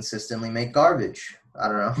I consistently make garbage. I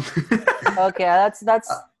don't know. Okay, that's.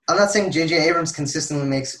 I'm not saying J.J. Abrams consistently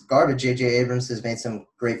makes garbage. J.J. Abrams has made some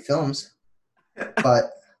great films,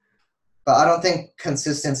 but I don't think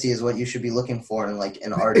consistency is what you should be looking for in like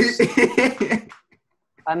an artist.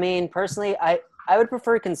 I mean, personally, I would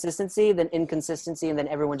prefer consistency than inconsistency, and then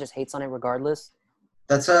everyone just hates on it regardless.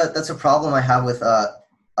 That's a problem I have with I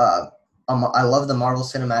love the Marvel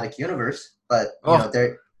Cinematic Universe, but you know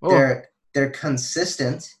they're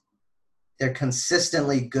consistent. They're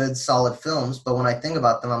consistently good, solid films, but when I think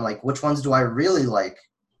about them, I'm like, which ones do I really like?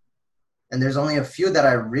 And there's only a few that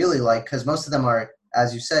I really like because most of them are,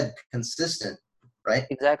 as you said, consistent, right?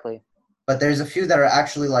 Exactly. But there's a few that are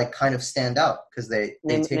actually like kind of stand out because they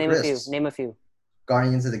take risks. Name a few.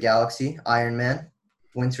 Guardians of the Galaxy, Iron Man,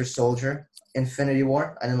 Winter Soldier, Infinity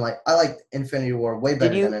War. I liked Infinity War way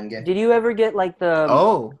better than Endgame. Did you ever get like the?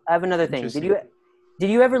 Oh, I have another thing. Did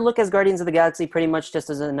you ever look as Guardians of the Galaxy pretty much just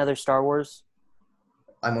as another Star Wars?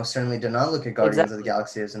 I most certainly did not look at Guardians of the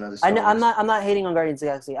Galaxy as another Star Wars. I'm not hating on Guardians of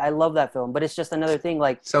the Galaxy. I love that film, but it's just another thing.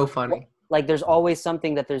 Like so funny. Like there's always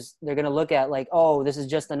something that they're gonna look at. Like, oh, this is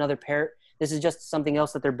just another pair. This is just something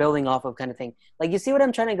else that they're building off of, kind of thing. Like, you see what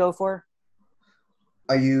I'm trying to go for?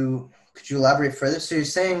 Could you elaborate further? So you're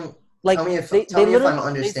saying, like, tell me if I'm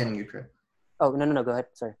understanding you correct. Oh, no, go ahead.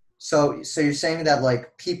 Sorry. So you're saying that,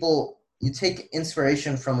 like, you take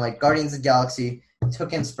inspiration from, like, Guardians of the Galaxy,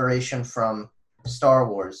 took inspiration from Star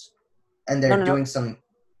Wars, and they're doing some...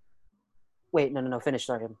 Wait, no, finish,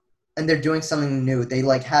 sorry. And they're doing something new. They're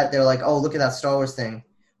like, oh, look at that Star Wars thing.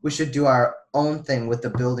 We should do our own thing with the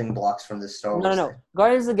building blocks from this Star Wars thing.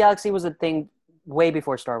 Guardians of the Galaxy was a thing way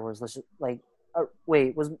before Star Wars. Was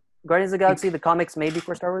Guardians of the Galaxy the comics made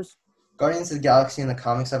before Star Wars? Guardians of the Galaxy in the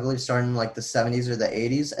comics, I believe, started in like the 70s or the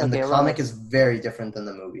 80s, and the comic is very different than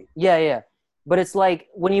the movie. Yeah. But it's like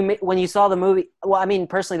when you saw the movie. Well, I mean,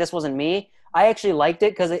 personally, this wasn't me. I actually liked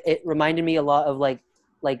it because it reminded me a lot of like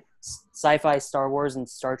sci-fi, Star Wars, and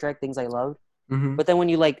Star Trek, things I loved. Mm-hmm. But then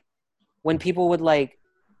when people would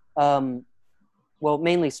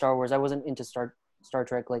mainly Star Wars. I wasn't into Star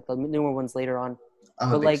Trek, like the newer ones later on.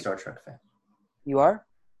 I'm a big Star Trek fan. You are?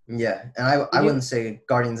 Yeah, and I wouldn't say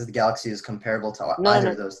Guardians of the Galaxy is comparable to either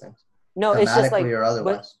of those things. No, it's just like, or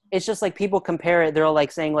otherwise. But it's just like people compare it. They're all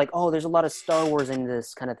like saying like, oh, there's a lot of Star Wars in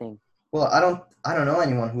this kind of thing. Well, I don't know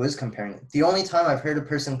anyone who is comparing it. The only time I've heard a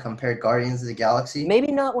person compare Guardians of the Galaxy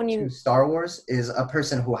maybe not when you to Star Wars is a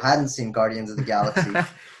person who hadn't seen Guardians of the Galaxy,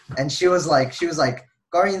 and she was like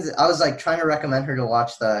Guardians. I was like trying to recommend her to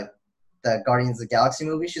watch the Guardians of the Galaxy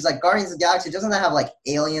movie. She's like, Guardians of the Galaxy, doesn't that have like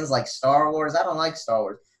aliens like Star Wars? I don't like Star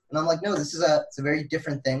Wars. And I'm like, no, it's a very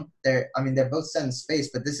different thing. They're both set in space,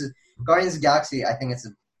 but this is Guardians of the Galaxy. I think it's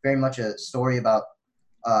very much a story about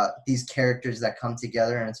these characters that come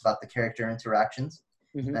together, and it's about the character interactions.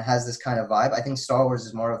 Mm-hmm. And it has this kind of vibe. I think Star Wars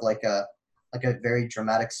is more of like a very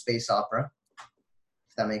dramatic space opera,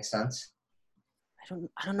 if that makes sense.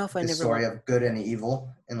 I don't know if I the never story of good and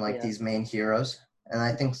evil and these main heroes. And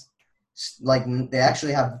I think like they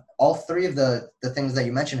actually have all three of the things that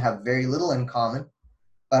you mentioned have very little in common.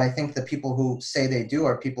 But I think the people who say they do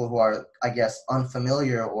are people who are, I guess,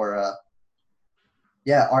 unfamiliar or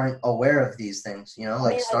aren't aware of these things. You know,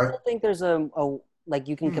 I still think there's a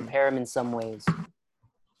you can compare them in some ways.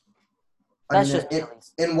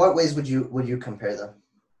 In what ways would you compare them?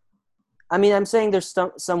 I mean, I'm saying there's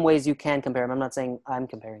some ways you can compare them. I'm not saying I'm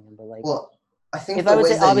comparing them, but like. Well, I think if I would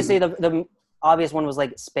say obviously the obvious one was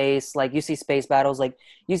like space. Like you see space battles. Like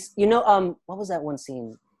you know what was that one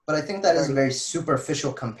scene? But I think that is a very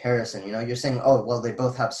superficial comparison. You know, you're saying, oh, well, they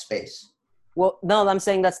both have space. Well, no, I'm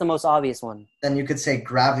saying that's the most obvious one. Then you could say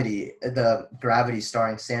Gravity. The Gravity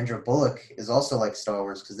starring Sandra Bullock is also like Star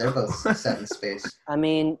Wars because they're both set in space. I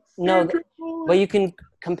mean, no, but you can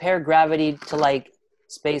compare Gravity to like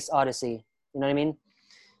Space Odyssey. You know what I mean?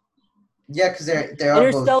 Yeah, because they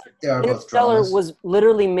are both dramas. Interstellar was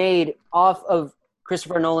literally made off of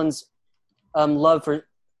Christopher Nolan's love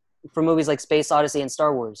for movies like Space Odyssey and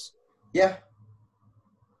Star Wars. Yeah.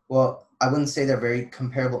 Well, I wouldn't say they're very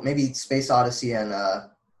comparable. Maybe Space Odyssey and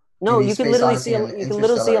no, you can literally see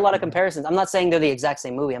a lot of comparisons. I'm not saying they're the exact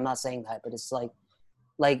same movie. I'm not saying that, but it's like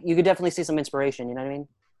like you could definitely see some inspiration. You know what I mean?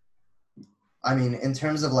 I mean, in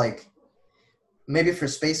terms of like maybe for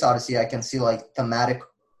Space Odyssey, I can see like thematic,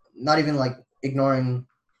 not even like ignoring.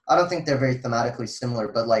 I don't think they're very thematically similar,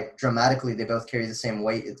 but like dramatically, they both carry the same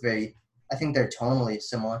weight. It's very. I think they're tonally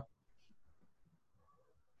similar.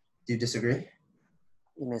 Do you disagree?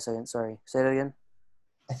 Give me a second. Sorry. Say that again.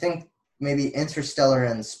 I think maybe Interstellar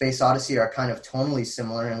and Space Odyssey are kind of tonally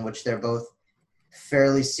similar in which they're both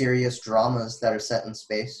fairly serious dramas that are set in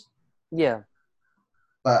space. Yeah.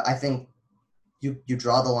 But I think you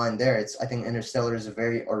draw the line there. I think Interstellar is a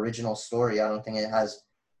very original story. I don't think it has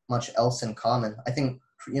much else in common. I think,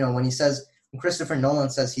 when Christopher Nolan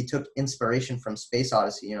says he took inspiration from Space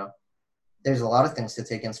Odyssey, there's a lot of things to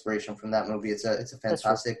take inspiration from that movie. It's a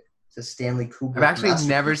fantastic, it's a Stanley Kubrick I've actually masterpiece.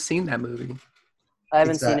 never seen that movie. I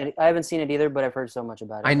haven't seen it. I haven't seen it either, but I've heard so much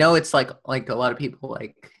about it. I know it's like a lot of people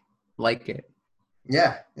like it.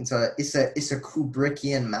 Yeah, it's a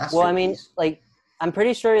Kubrickian masterpiece. Well, I mean, like, I'm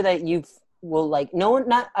pretty sure that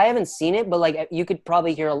I haven't seen it, but like you could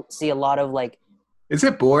probably see a lot of like. Is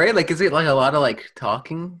it boring? Like, is it like a lot of like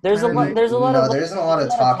talking? There's a lot. There's a lot of. No, there isn't a lot of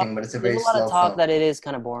talking, but it's a very slow. There's a lot of talk that it is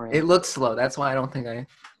kind of boring. It looks slow. That's why I don't think I.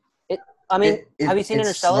 Have you seen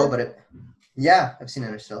Interstellar? Slow, but yeah, I've seen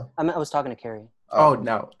Interstellar. I was talking to Carrie. Oh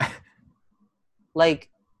no. Like,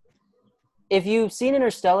 if you've seen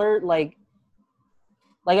Interstellar, like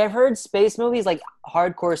I've heard space movies, like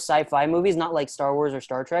hardcore sci-fi movies, not like Star Wars or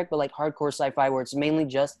Star Trek, but like hardcore sci-fi where it's mainly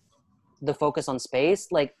just the focus on space.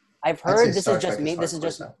 Like I've heard, this is just me. This is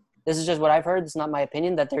just what I've heard. This is not my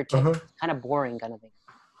opinion. That they're kind of boring, kind of thing.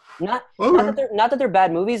 Not that they're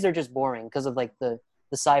bad movies. They're just boring because of like the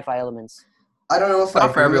sci-fi elements. I don't know if I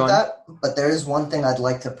agree with that, but there is one thing I'd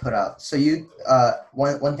like to put out. So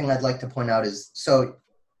one thing I'd like to point out is, so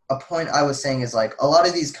a point I was saying is like a lot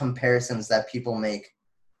of these comparisons that people make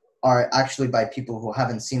are actually by people who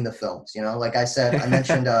haven't seen the films. Like I said, I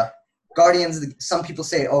mentioned some people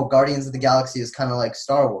say, Guardians of the Galaxy is kind of like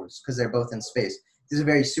Star Wars because they're both in space. These are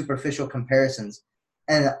very superficial comparisons,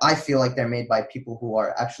 and I feel like they're made by people who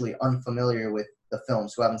are actually unfamiliar with the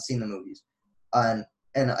films, who haven't seen the movies.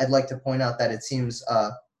 And I'd like to point out that it seems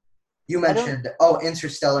you mentioned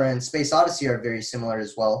Interstellar and Space Odyssey are very similar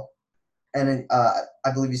as well. And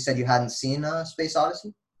I believe you said you hadn't seen Space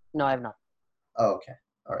Odyssey? No, I have not. Oh, okay.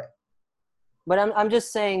 All right. But I'm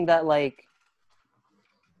just saying that like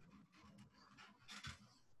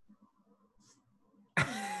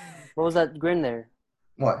what was that grin there?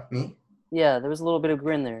 What, me? Yeah, there was a little bit of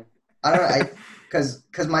grin there. I don't know,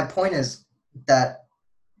 because my point is that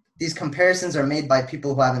these comparisons are made by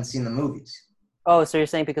people who haven't seen the movies. Oh, so you're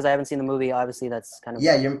saying because I haven't seen the movie, obviously that's kind of...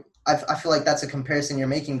 Yeah, I feel like that's a comparison you're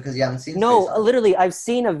making because you haven't seen No, literally, I've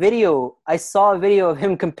seen a video. I saw a video of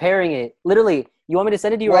him comparing it. Literally, you want me to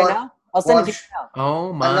send it to you right now? I'll send it to you now.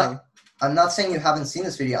 Oh, my. I'm not saying you haven't seen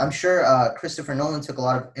this video. I'm sure Christopher Nolan took a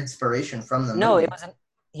lot of inspiration from the movie. No, it wasn't.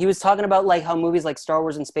 He was talking about like how movies like Star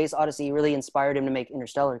Wars and Space Odyssey really inspired him to make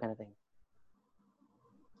Interstellar kind of thing.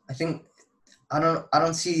 I think... I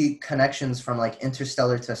don't see connections from like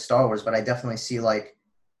Interstellar to Star Wars, but I definitely see like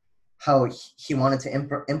how he wanted to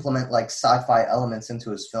implement like sci-fi elements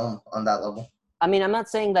into his film on that level. I mean, I'm not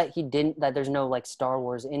saying that that there's no like Star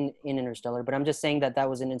Wars in Interstellar, but I'm just saying that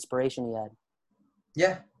was an inspiration he had.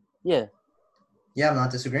 Yeah. Yeah. Yeah, I'm not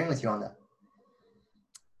disagreeing with you on that.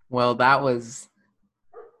 Well, that was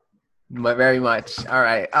very much. All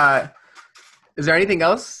right. Is there anything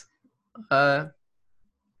else?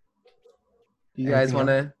 You guys want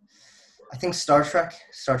to? I think Star Trek.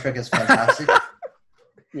 Star Trek is fantastic.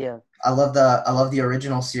 Yeah. I love the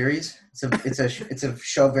original series. It's a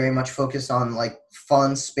show very much focused on like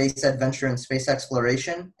fun space adventure and space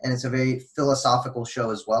exploration, and it's a very philosophical show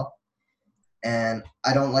as well. And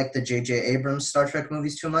I don't like the J.J. Abrams Star Trek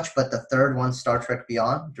movies too much, but the third one, Star Trek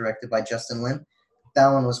Beyond, directed by Justin Lin, that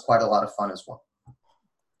one was quite a lot of fun as well.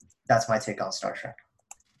 That's my take on Star Trek.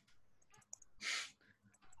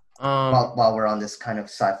 While we're on this kind of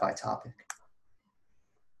sci-fi topic.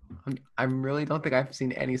 I really don't think I've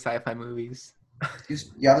seen any sci-fi movies.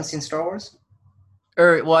 You haven't seen Star Wars?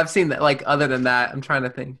 I've seen that. Like, other than that, I'm trying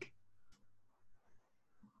to think.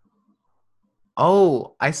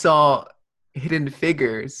 Oh, I saw Hidden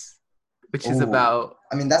Figures, which is about...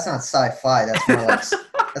 I mean, that's not sci-fi. That's more like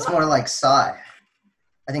that's more like sci.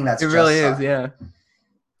 I think that's... It really is, yeah.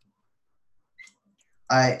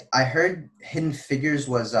 I heard Hidden Figures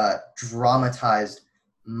was dramatized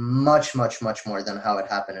much, much, much more than how it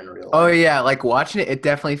happened in real life. Oh, yeah. Like, watching it, it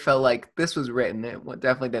definitely felt like this was written. It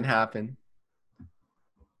definitely didn't happen.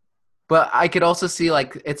 But I could also see,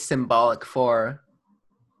 like, it's symbolic for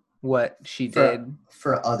what she did.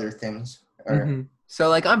 For other things. Or So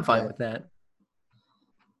like I'm fine Yeah. with that.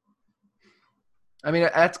 I mean,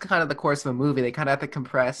 that's kind of the course of a movie. They kind of have to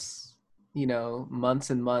compress, months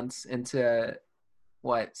and months into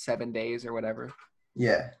 7 days or whatever.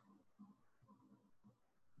 Yeah.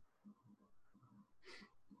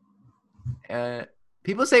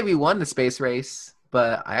 People say we won the space race,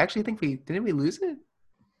 but I actually think didn't we lose it?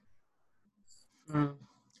 I'm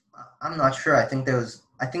not sure. I think there was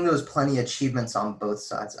plenty of achievements on both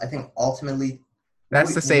sides. I think ultimately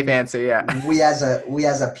That's the safe answer, yeah. we as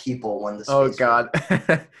a people won the space Oh race. God.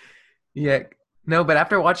 Yeah. No, but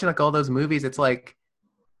after watching like all those movies, it's like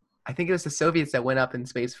I think it was the Soviets that went up in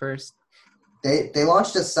space first. They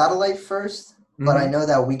launched a satellite first, but I know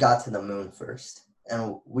that we got to the moon first,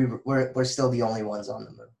 and we're still the only ones on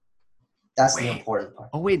the moon. That's the important part.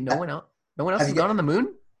 Oh wait, no one else has gone on the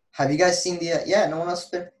moon? Have you guys seen no one else has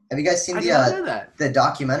been? Have you guys seen I did not know that. the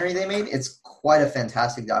documentary they made? It's quite a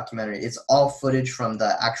fantastic documentary. It's all footage from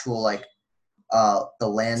the actual the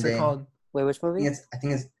landing. What's it called? Wait, which movie? I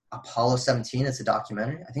think it's Apollo 17. It's a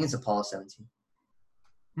documentary. I think it's Apollo 17.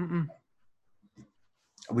 Mm-mm.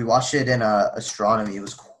 We watched it in astronomy. It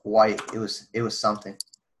was something.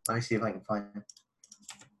 Let me see if I can find it.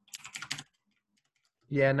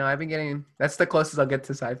 Yeah, no, I've been getting. That's the closest I'll get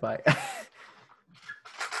to sci-fi.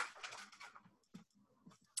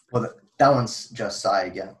 Well, that one's just sci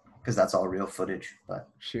again because that's all real footage. But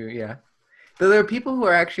shoot, yeah. But there are people who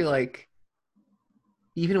are actually like,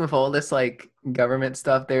 even with all this like government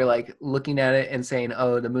stuff, they're like looking at it and saying,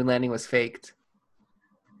 "Oh, the moon landing was faked."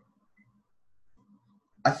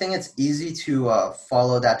 I think it's easy to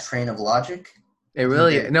follow that train of logic. It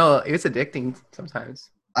really no, it's addicting sometimes.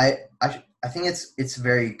 I think it's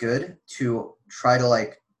very good to try to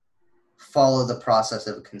like follow the process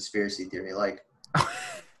of a conspiracy theory. Like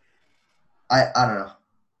I don't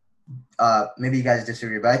know. Maybe you guys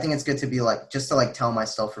disagree, but I think it's good to be like just to like tell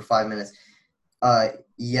myself for 5 minutes.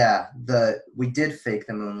 We did fake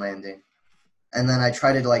the moon landing, and then I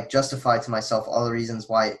try to like justify to myself all the reasons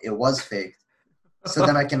why it was faked. So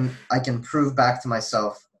then I can prove back to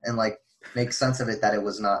myself and like make sense of it that it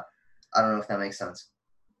was not. I don't know if that makes sense.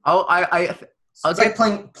 It's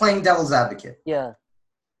like playing devil's advocate. Yeah.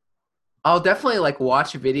 I'll definitely like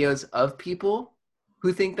watch videos of people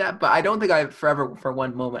who think that, but I don't think I forever for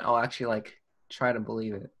one moment I'll actually like try to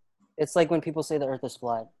believe it. It's like when people say the Earth is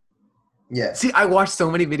flat. Yeah. See, I watched so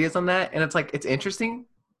many videos on that, and it's like it's interesting,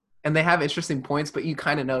 and they have interesting points, but you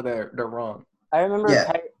kind of know they're wrong. I remember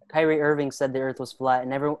Kyrie Irving said the Earth was flat,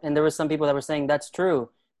 and there was some people that were saying that's true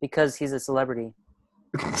because he's a celebrity.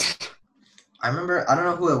 I remember, I don't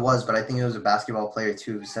know who it was, but I think it was a basketball player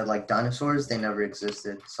too who said like dinosaurs, they never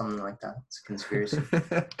existed, something like that. It's a conspiracy.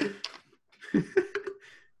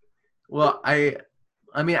 Well, I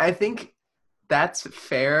mean, I think that's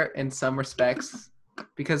fair in some respects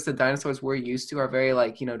because the dinosaurs we're used to are very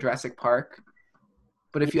like, Jurassic Park.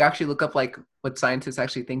 But if you actually look up like what scientists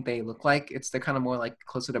actually think they look like, they're kind of more like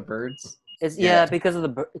closer to birds. It's because of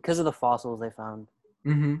the fossils they found.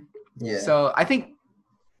 Mm-hmm. Yeah. So I think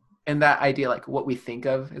in that idea, like what we think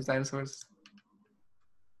of as dinosaurs.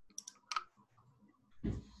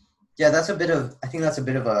 Yeah, I think that's a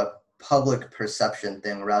bit of a public perception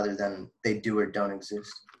thing rather than they do or don't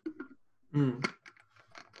exist. Mm.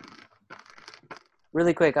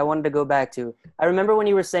 Really quick, I wanted to go back to, I remember when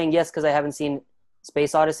you were saying yes because I haven't seen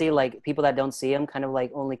Space Odyssey, like people that don't see them kind of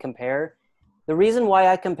like only compare. The reason why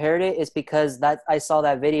I compared it is because I saw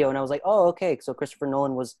that video and I was like, oh, okay, so Christopher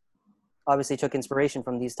Nolan obviously took inspiration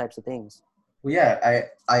from these types of things. Well, yeah,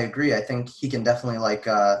 I agree. I think he can definitely like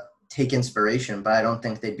take inspiration, but I don't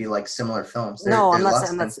think they'd be like similar films.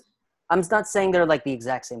 I'm not saying they're like the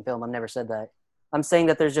exact same film. I've never said that. I'm saying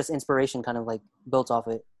that there's just inspiration kind of like built off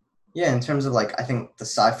it. Yeah, in terms of like I think the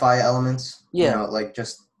sci-fi elements. Yeah. Like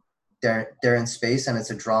just they're in space and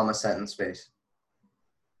it's a drama set in space.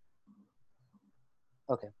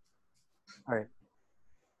 Okay. All right.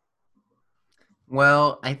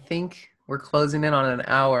 Well, I think we're closing in on an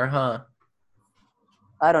hour, huh?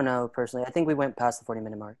 I don't know, personally. I think we went past the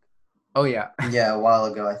 40-minute mark. Oh, yeah. Yeah, a while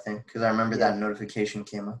ago, I think, because I remember that notification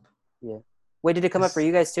came up. Yeah. Wait, did it come up for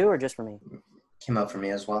you guys too, or just for me? Came up for me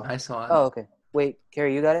as well. I saw it. Oh, okay. Wait,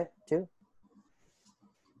 Carrie, you got it too?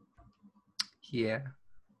 Yeah.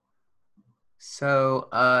 So,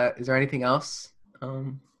 is there anything else?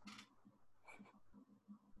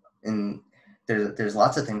 And there's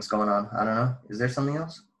lots of things going on. I don't know. Is there something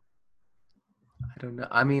else? I don't know.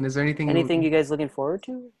 I mean, is there anything you guys looking forward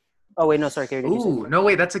to? Oh wait, no, sorry, Carrie. Ooh, no,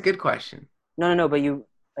 wait, that's a good question. No, but you.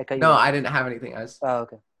 No, I didn't have anything. Oh,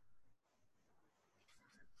 okay.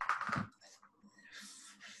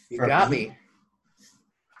 You got me.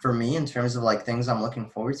 for me, in terms of like things I'm looking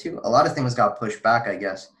forward to, a lot of things got pushed back, I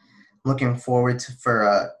guess. I'm looking forward to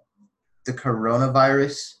for the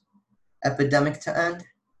coronavirus epidemic to end.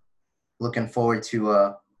 Looking forward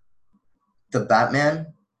to the Batman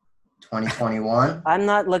 2021. I'm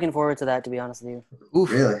not looking forward to that, to be honest with you.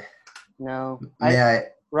 Oof. Really? No. May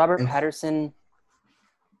Robert I- Patterson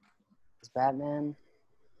is Batman.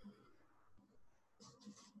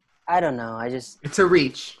 I don't know. I just It's a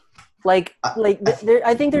reach. I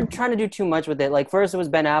think they're trying to do too much with it. Like first it was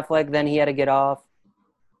Ben Affleck, then he had to get off,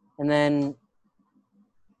 and then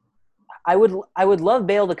I would love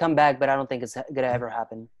Bale to come back, but I don't think it's gonna ever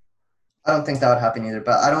happen. I don't think that would happen either.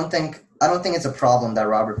 But I don't think it's a problem that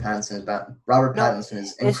Robert Pattinson is Robert Pattinson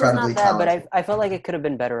is It's just incredibly not that, talented. but I felt like it could have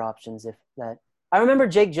been better options if that. I remember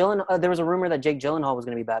Jake Gyllenhaal. There was a rumor that Jake Gyllenhaal was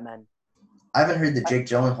going to be Batman. I haven't heard the Jake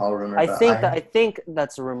Gyllenhaal rumor. I but think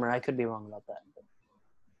that's a rumor. I could be wrong about that.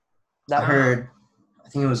 I heard. I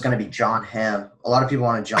think it was going to be John Hamm. A lot of people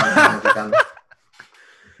wanted John Hamm to be Batman.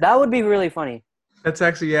 That would be really funny. That's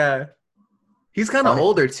actually, yeah. He's kind of Funny.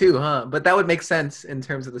 older too, huh? But that would make sense in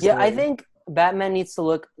terms of the Yeah, story. I think Batman needs to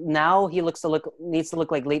look now. He needs to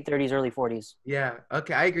look like late 30s, early 40s. Yeah.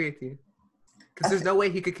 Okay, I agree with you. Because there's no way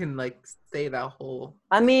he can like stay that whole.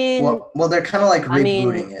 I mean, Well, they're kind of like I mean-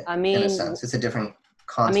 rebooting it I mean- in a sense. It's a different I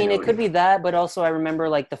continuity. mean, it could be that, but also I remember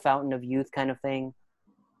like the Fountain of Youth kind of thing.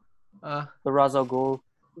 The Ra's al Ghul.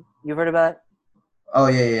 You've heard about it? Oh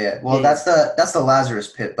yeah. Well, Yeah. that's the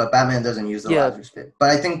Lazarus Pit, but Batman doesn't use the Yeah. Lazarus Pit. But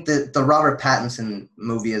I think the Robert Pattinson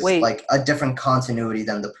movie is Wait. like a different continuity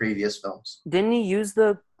than the previous films. Didn't he use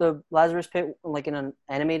the Lazarus Pit like in an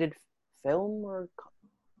animated film or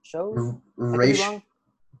show? I could be Ra's wrong.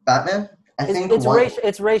 Batman. I think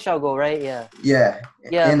It's Ra's al Ghul, right? Yeah. Yeah.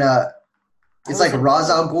 Yeah. In it's like was- Ra's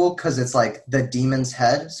al Ghul because it's like the demon's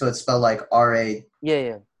head, so it's spelled like R-A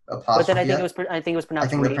Yeah. apostrophe. But then I think yeah. it was I pronounced.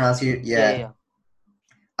 think the Ra's. pronunciation. Yeah.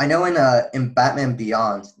 I know in Batman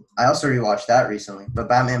Beyond, I also rewatched that recently. But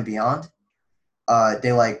Batman Beyond,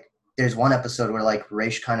 they like there's one episode where like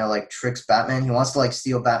Ra's kind of like tricks Batman. He wants to like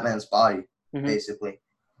steal Batman's body, Mhm. basically.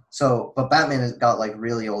 So, but Batman has got like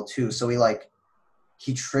really old too. So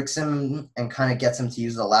he tricks him and kind of gets him to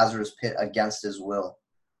use the Lazarus Pit against his will.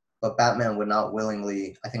 But Batman would not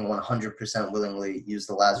willingly, I think 100% willingly, use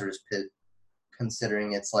the Lazarus Pit,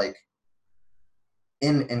 considering it's like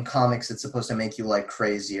in comics it's supposed to make you like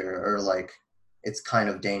crazier or like it's kind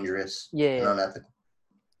of dangerous Yeah. and unethical.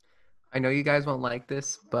 I know you guys won't like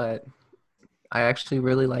this, but I actually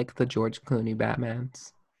really like the George Clooney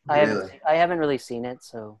Batmans. Really? I haven't really seen it,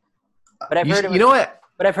 so. But I've You, heard. you know what?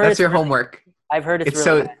 But I've heard That's it's your really- homework. I've heard it's It's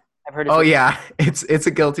really so- bad. I've heard. It's Oh really yeah, it's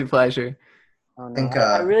a guilty pleasure. Oh, no. think,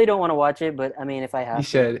 I really don't want to watch it, but I mean, if I have You to.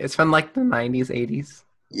 should. It's from like the 90s, 80s.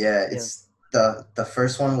 Yeah, it's the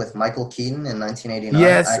first one with Michael Keaton in 1989.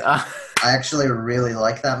 Yes, I actually really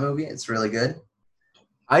like that movie. It's really good.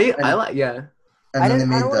 I like yeah. And I then they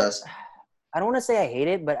didn't- I made don't the I don't want to say I hate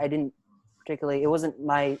it, but I didn't particularly. It wasn't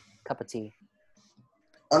my cup of tea.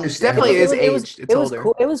 understandable. definitely is It was aged. It's older.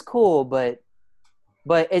 cool. It was cool, but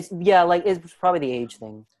it's like it's probably the age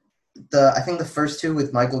thing. I think the first two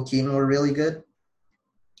with Michael Keaton were really good.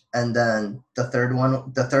 And then the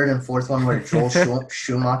third and fourth one where Joel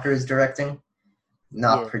Schumacher is directing,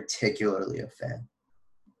 not Yeah. particularly a fan.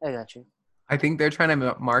 I got you. I think they're trying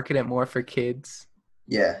to market it more for kids,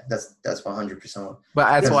 Yeah, that's 100%. but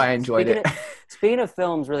that's Speaking- why I enjoyed it. Speaking of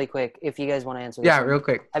films, really quick, if you guys want to answer this. Yeah, one. real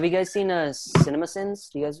quick. Have you guys seen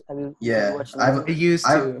CinemaSins? Do you guys have you Yeah, watched I've- them? I used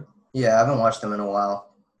to. Yeah, I haven't watched them in a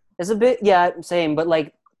while. It's a bit same, but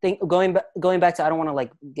like going back to I don't want to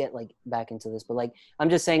like get like back into this, but like I'm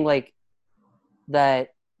just saying like that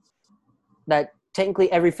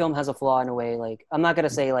technically every film has a flaw in a way. Like I'm not gonna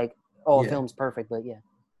say like a Yeah. film's perfect, but yeah.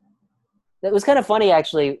 That was kind of funny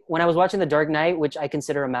actually when I was watching The Dark Knight, which I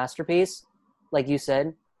consider a masterpiece, like you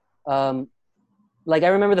said. Like I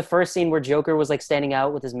remember the first scene where Joker was like standing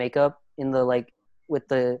out with his makeup in the like with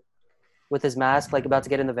his mask, like about to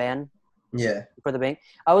get in the van Yeah. for the bank.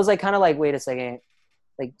 I was like kind of like, wait a second,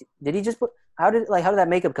 like did he just put? How did that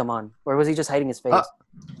makeup come on, or was he just hiding his face?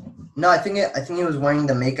 No, I think he was wearing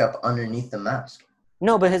the makeup underneath the mask.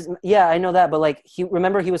 No, but I know that, but like he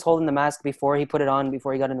was holding the mask before he put it on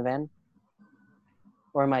before he got in the van.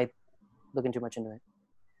 Or am I looking too much into it?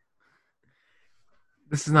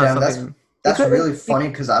 This is not Damn, something. That's could- really funny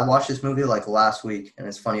because I watched this movie like last week, and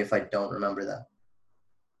it's funny if I don't remember that.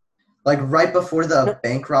 Like right before the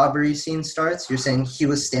bank robbery scene starts, you're saying he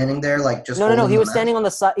was standing there like just No. holding He the was mask? standing on the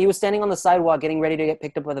side. He was standing on the sidewalk, getting ready to get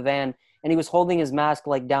picked up by the van, and he was holding his mask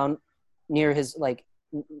like down near his like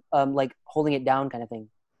holding it down kind of thing.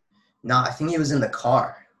 No, I think he was in the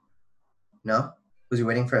car. No? Was he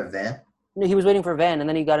waiting for a van? No, he was waiting for a van, and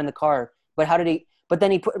then he got in the car. But how did he? But then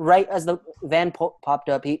he put right as the van popped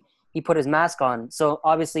up, he put his mask on. So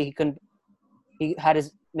obviously he couldn't. He had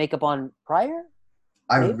his makeup on prior.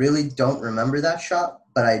 I Maybe? really don't remember that shot,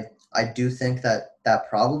 but I do think that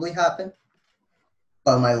probably happened.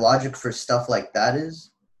 But my logic for stuff like that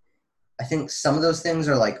is, I think some of those things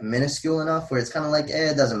are like minuscule enough where it's kind of like,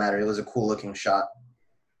 it doesn't matter. It was a cool looking shot.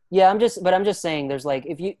 Yeah, I'm just saying. There's like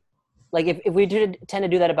if we tend to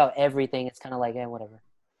do that about everything, it's kind of like whatever.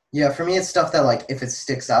 Yeah, for me, it's stuff that like if it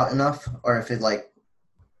sticks out enough, or if it like,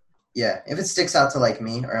 if it sticks out to like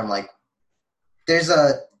me, or I'm like, there's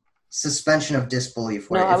a suspension of disbelief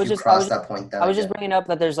where if you cross that point, then I was just bringing up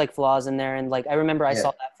that there's like flaws in there, and like I remember I Yeah.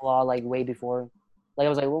 saw that flaw like way before. Like I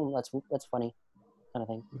was like, well, that's funny, kind of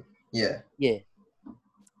thing. Yeah. Yeah.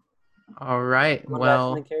 All right. You wanna add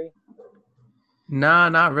Well, something, Carrie? nah,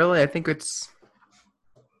 not really. I think it's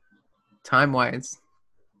time-wise.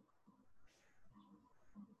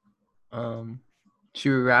 Should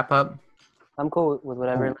we wrap up? I'm cool with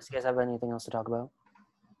whatever, unless you guys have anything else to talk about.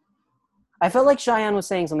 I felt like Cheyenne was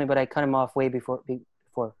saying something, but I cut him off way before.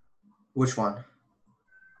 Which one?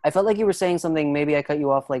 I felt like you were saying something. Maybe I cut you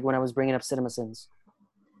off like when I was bringing up Cinema Sins.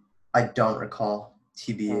 I don't recall.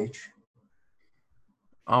 TBH.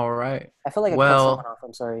 All right. I felt like I cut someone off.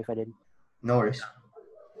 I'm sorry if I did. No worries.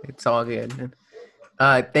 It's all good.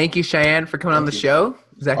 Thank you, Cheyenne, for coming on the Thank you. show.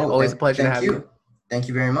 It's always a pleasure to have you. Thank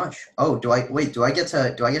you very much. Oh, do I get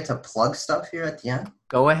to plug stuff here at the end?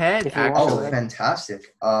 Go ahead. If you want. Oh,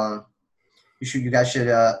 fantastic. You guys should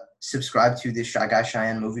subscribe to the Shy Guy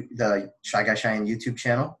Cheyenne the Shy Guy Cheyenne YouTube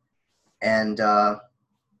channel. And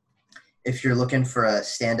if you're looking for a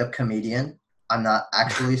stand-up comedian, I'm not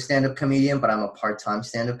actually a stand-up comedian, but I'm a part-time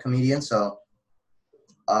stand-up comedian. So,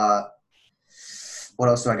 what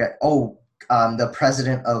else do I got? Oh, I'm the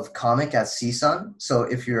president of Comic at CSUN. So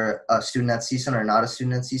if you're a student at CSUN or not a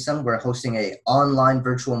student at CSUN, we're hosting a online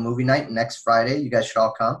virtual movie night next Friday. You guys should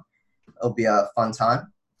all come. It'll be a fun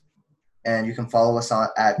time. And you can follow us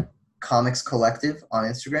at Comics Collective on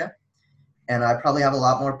Instagram. And I probably have a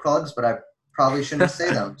lot more plugs, but I probably shouldn't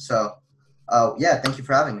say them. So, thank you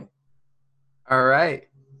for having me. All right.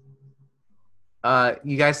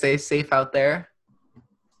 You guys stay safe out there.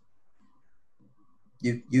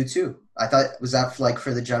 You too. I thought, was that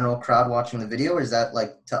for the general crowd watching the video, or is that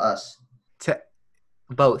like to us? To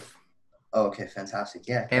both. Oh, okay, fantastic.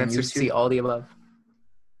 Yeah. And it's just see all the above.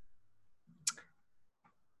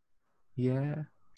 Yeah.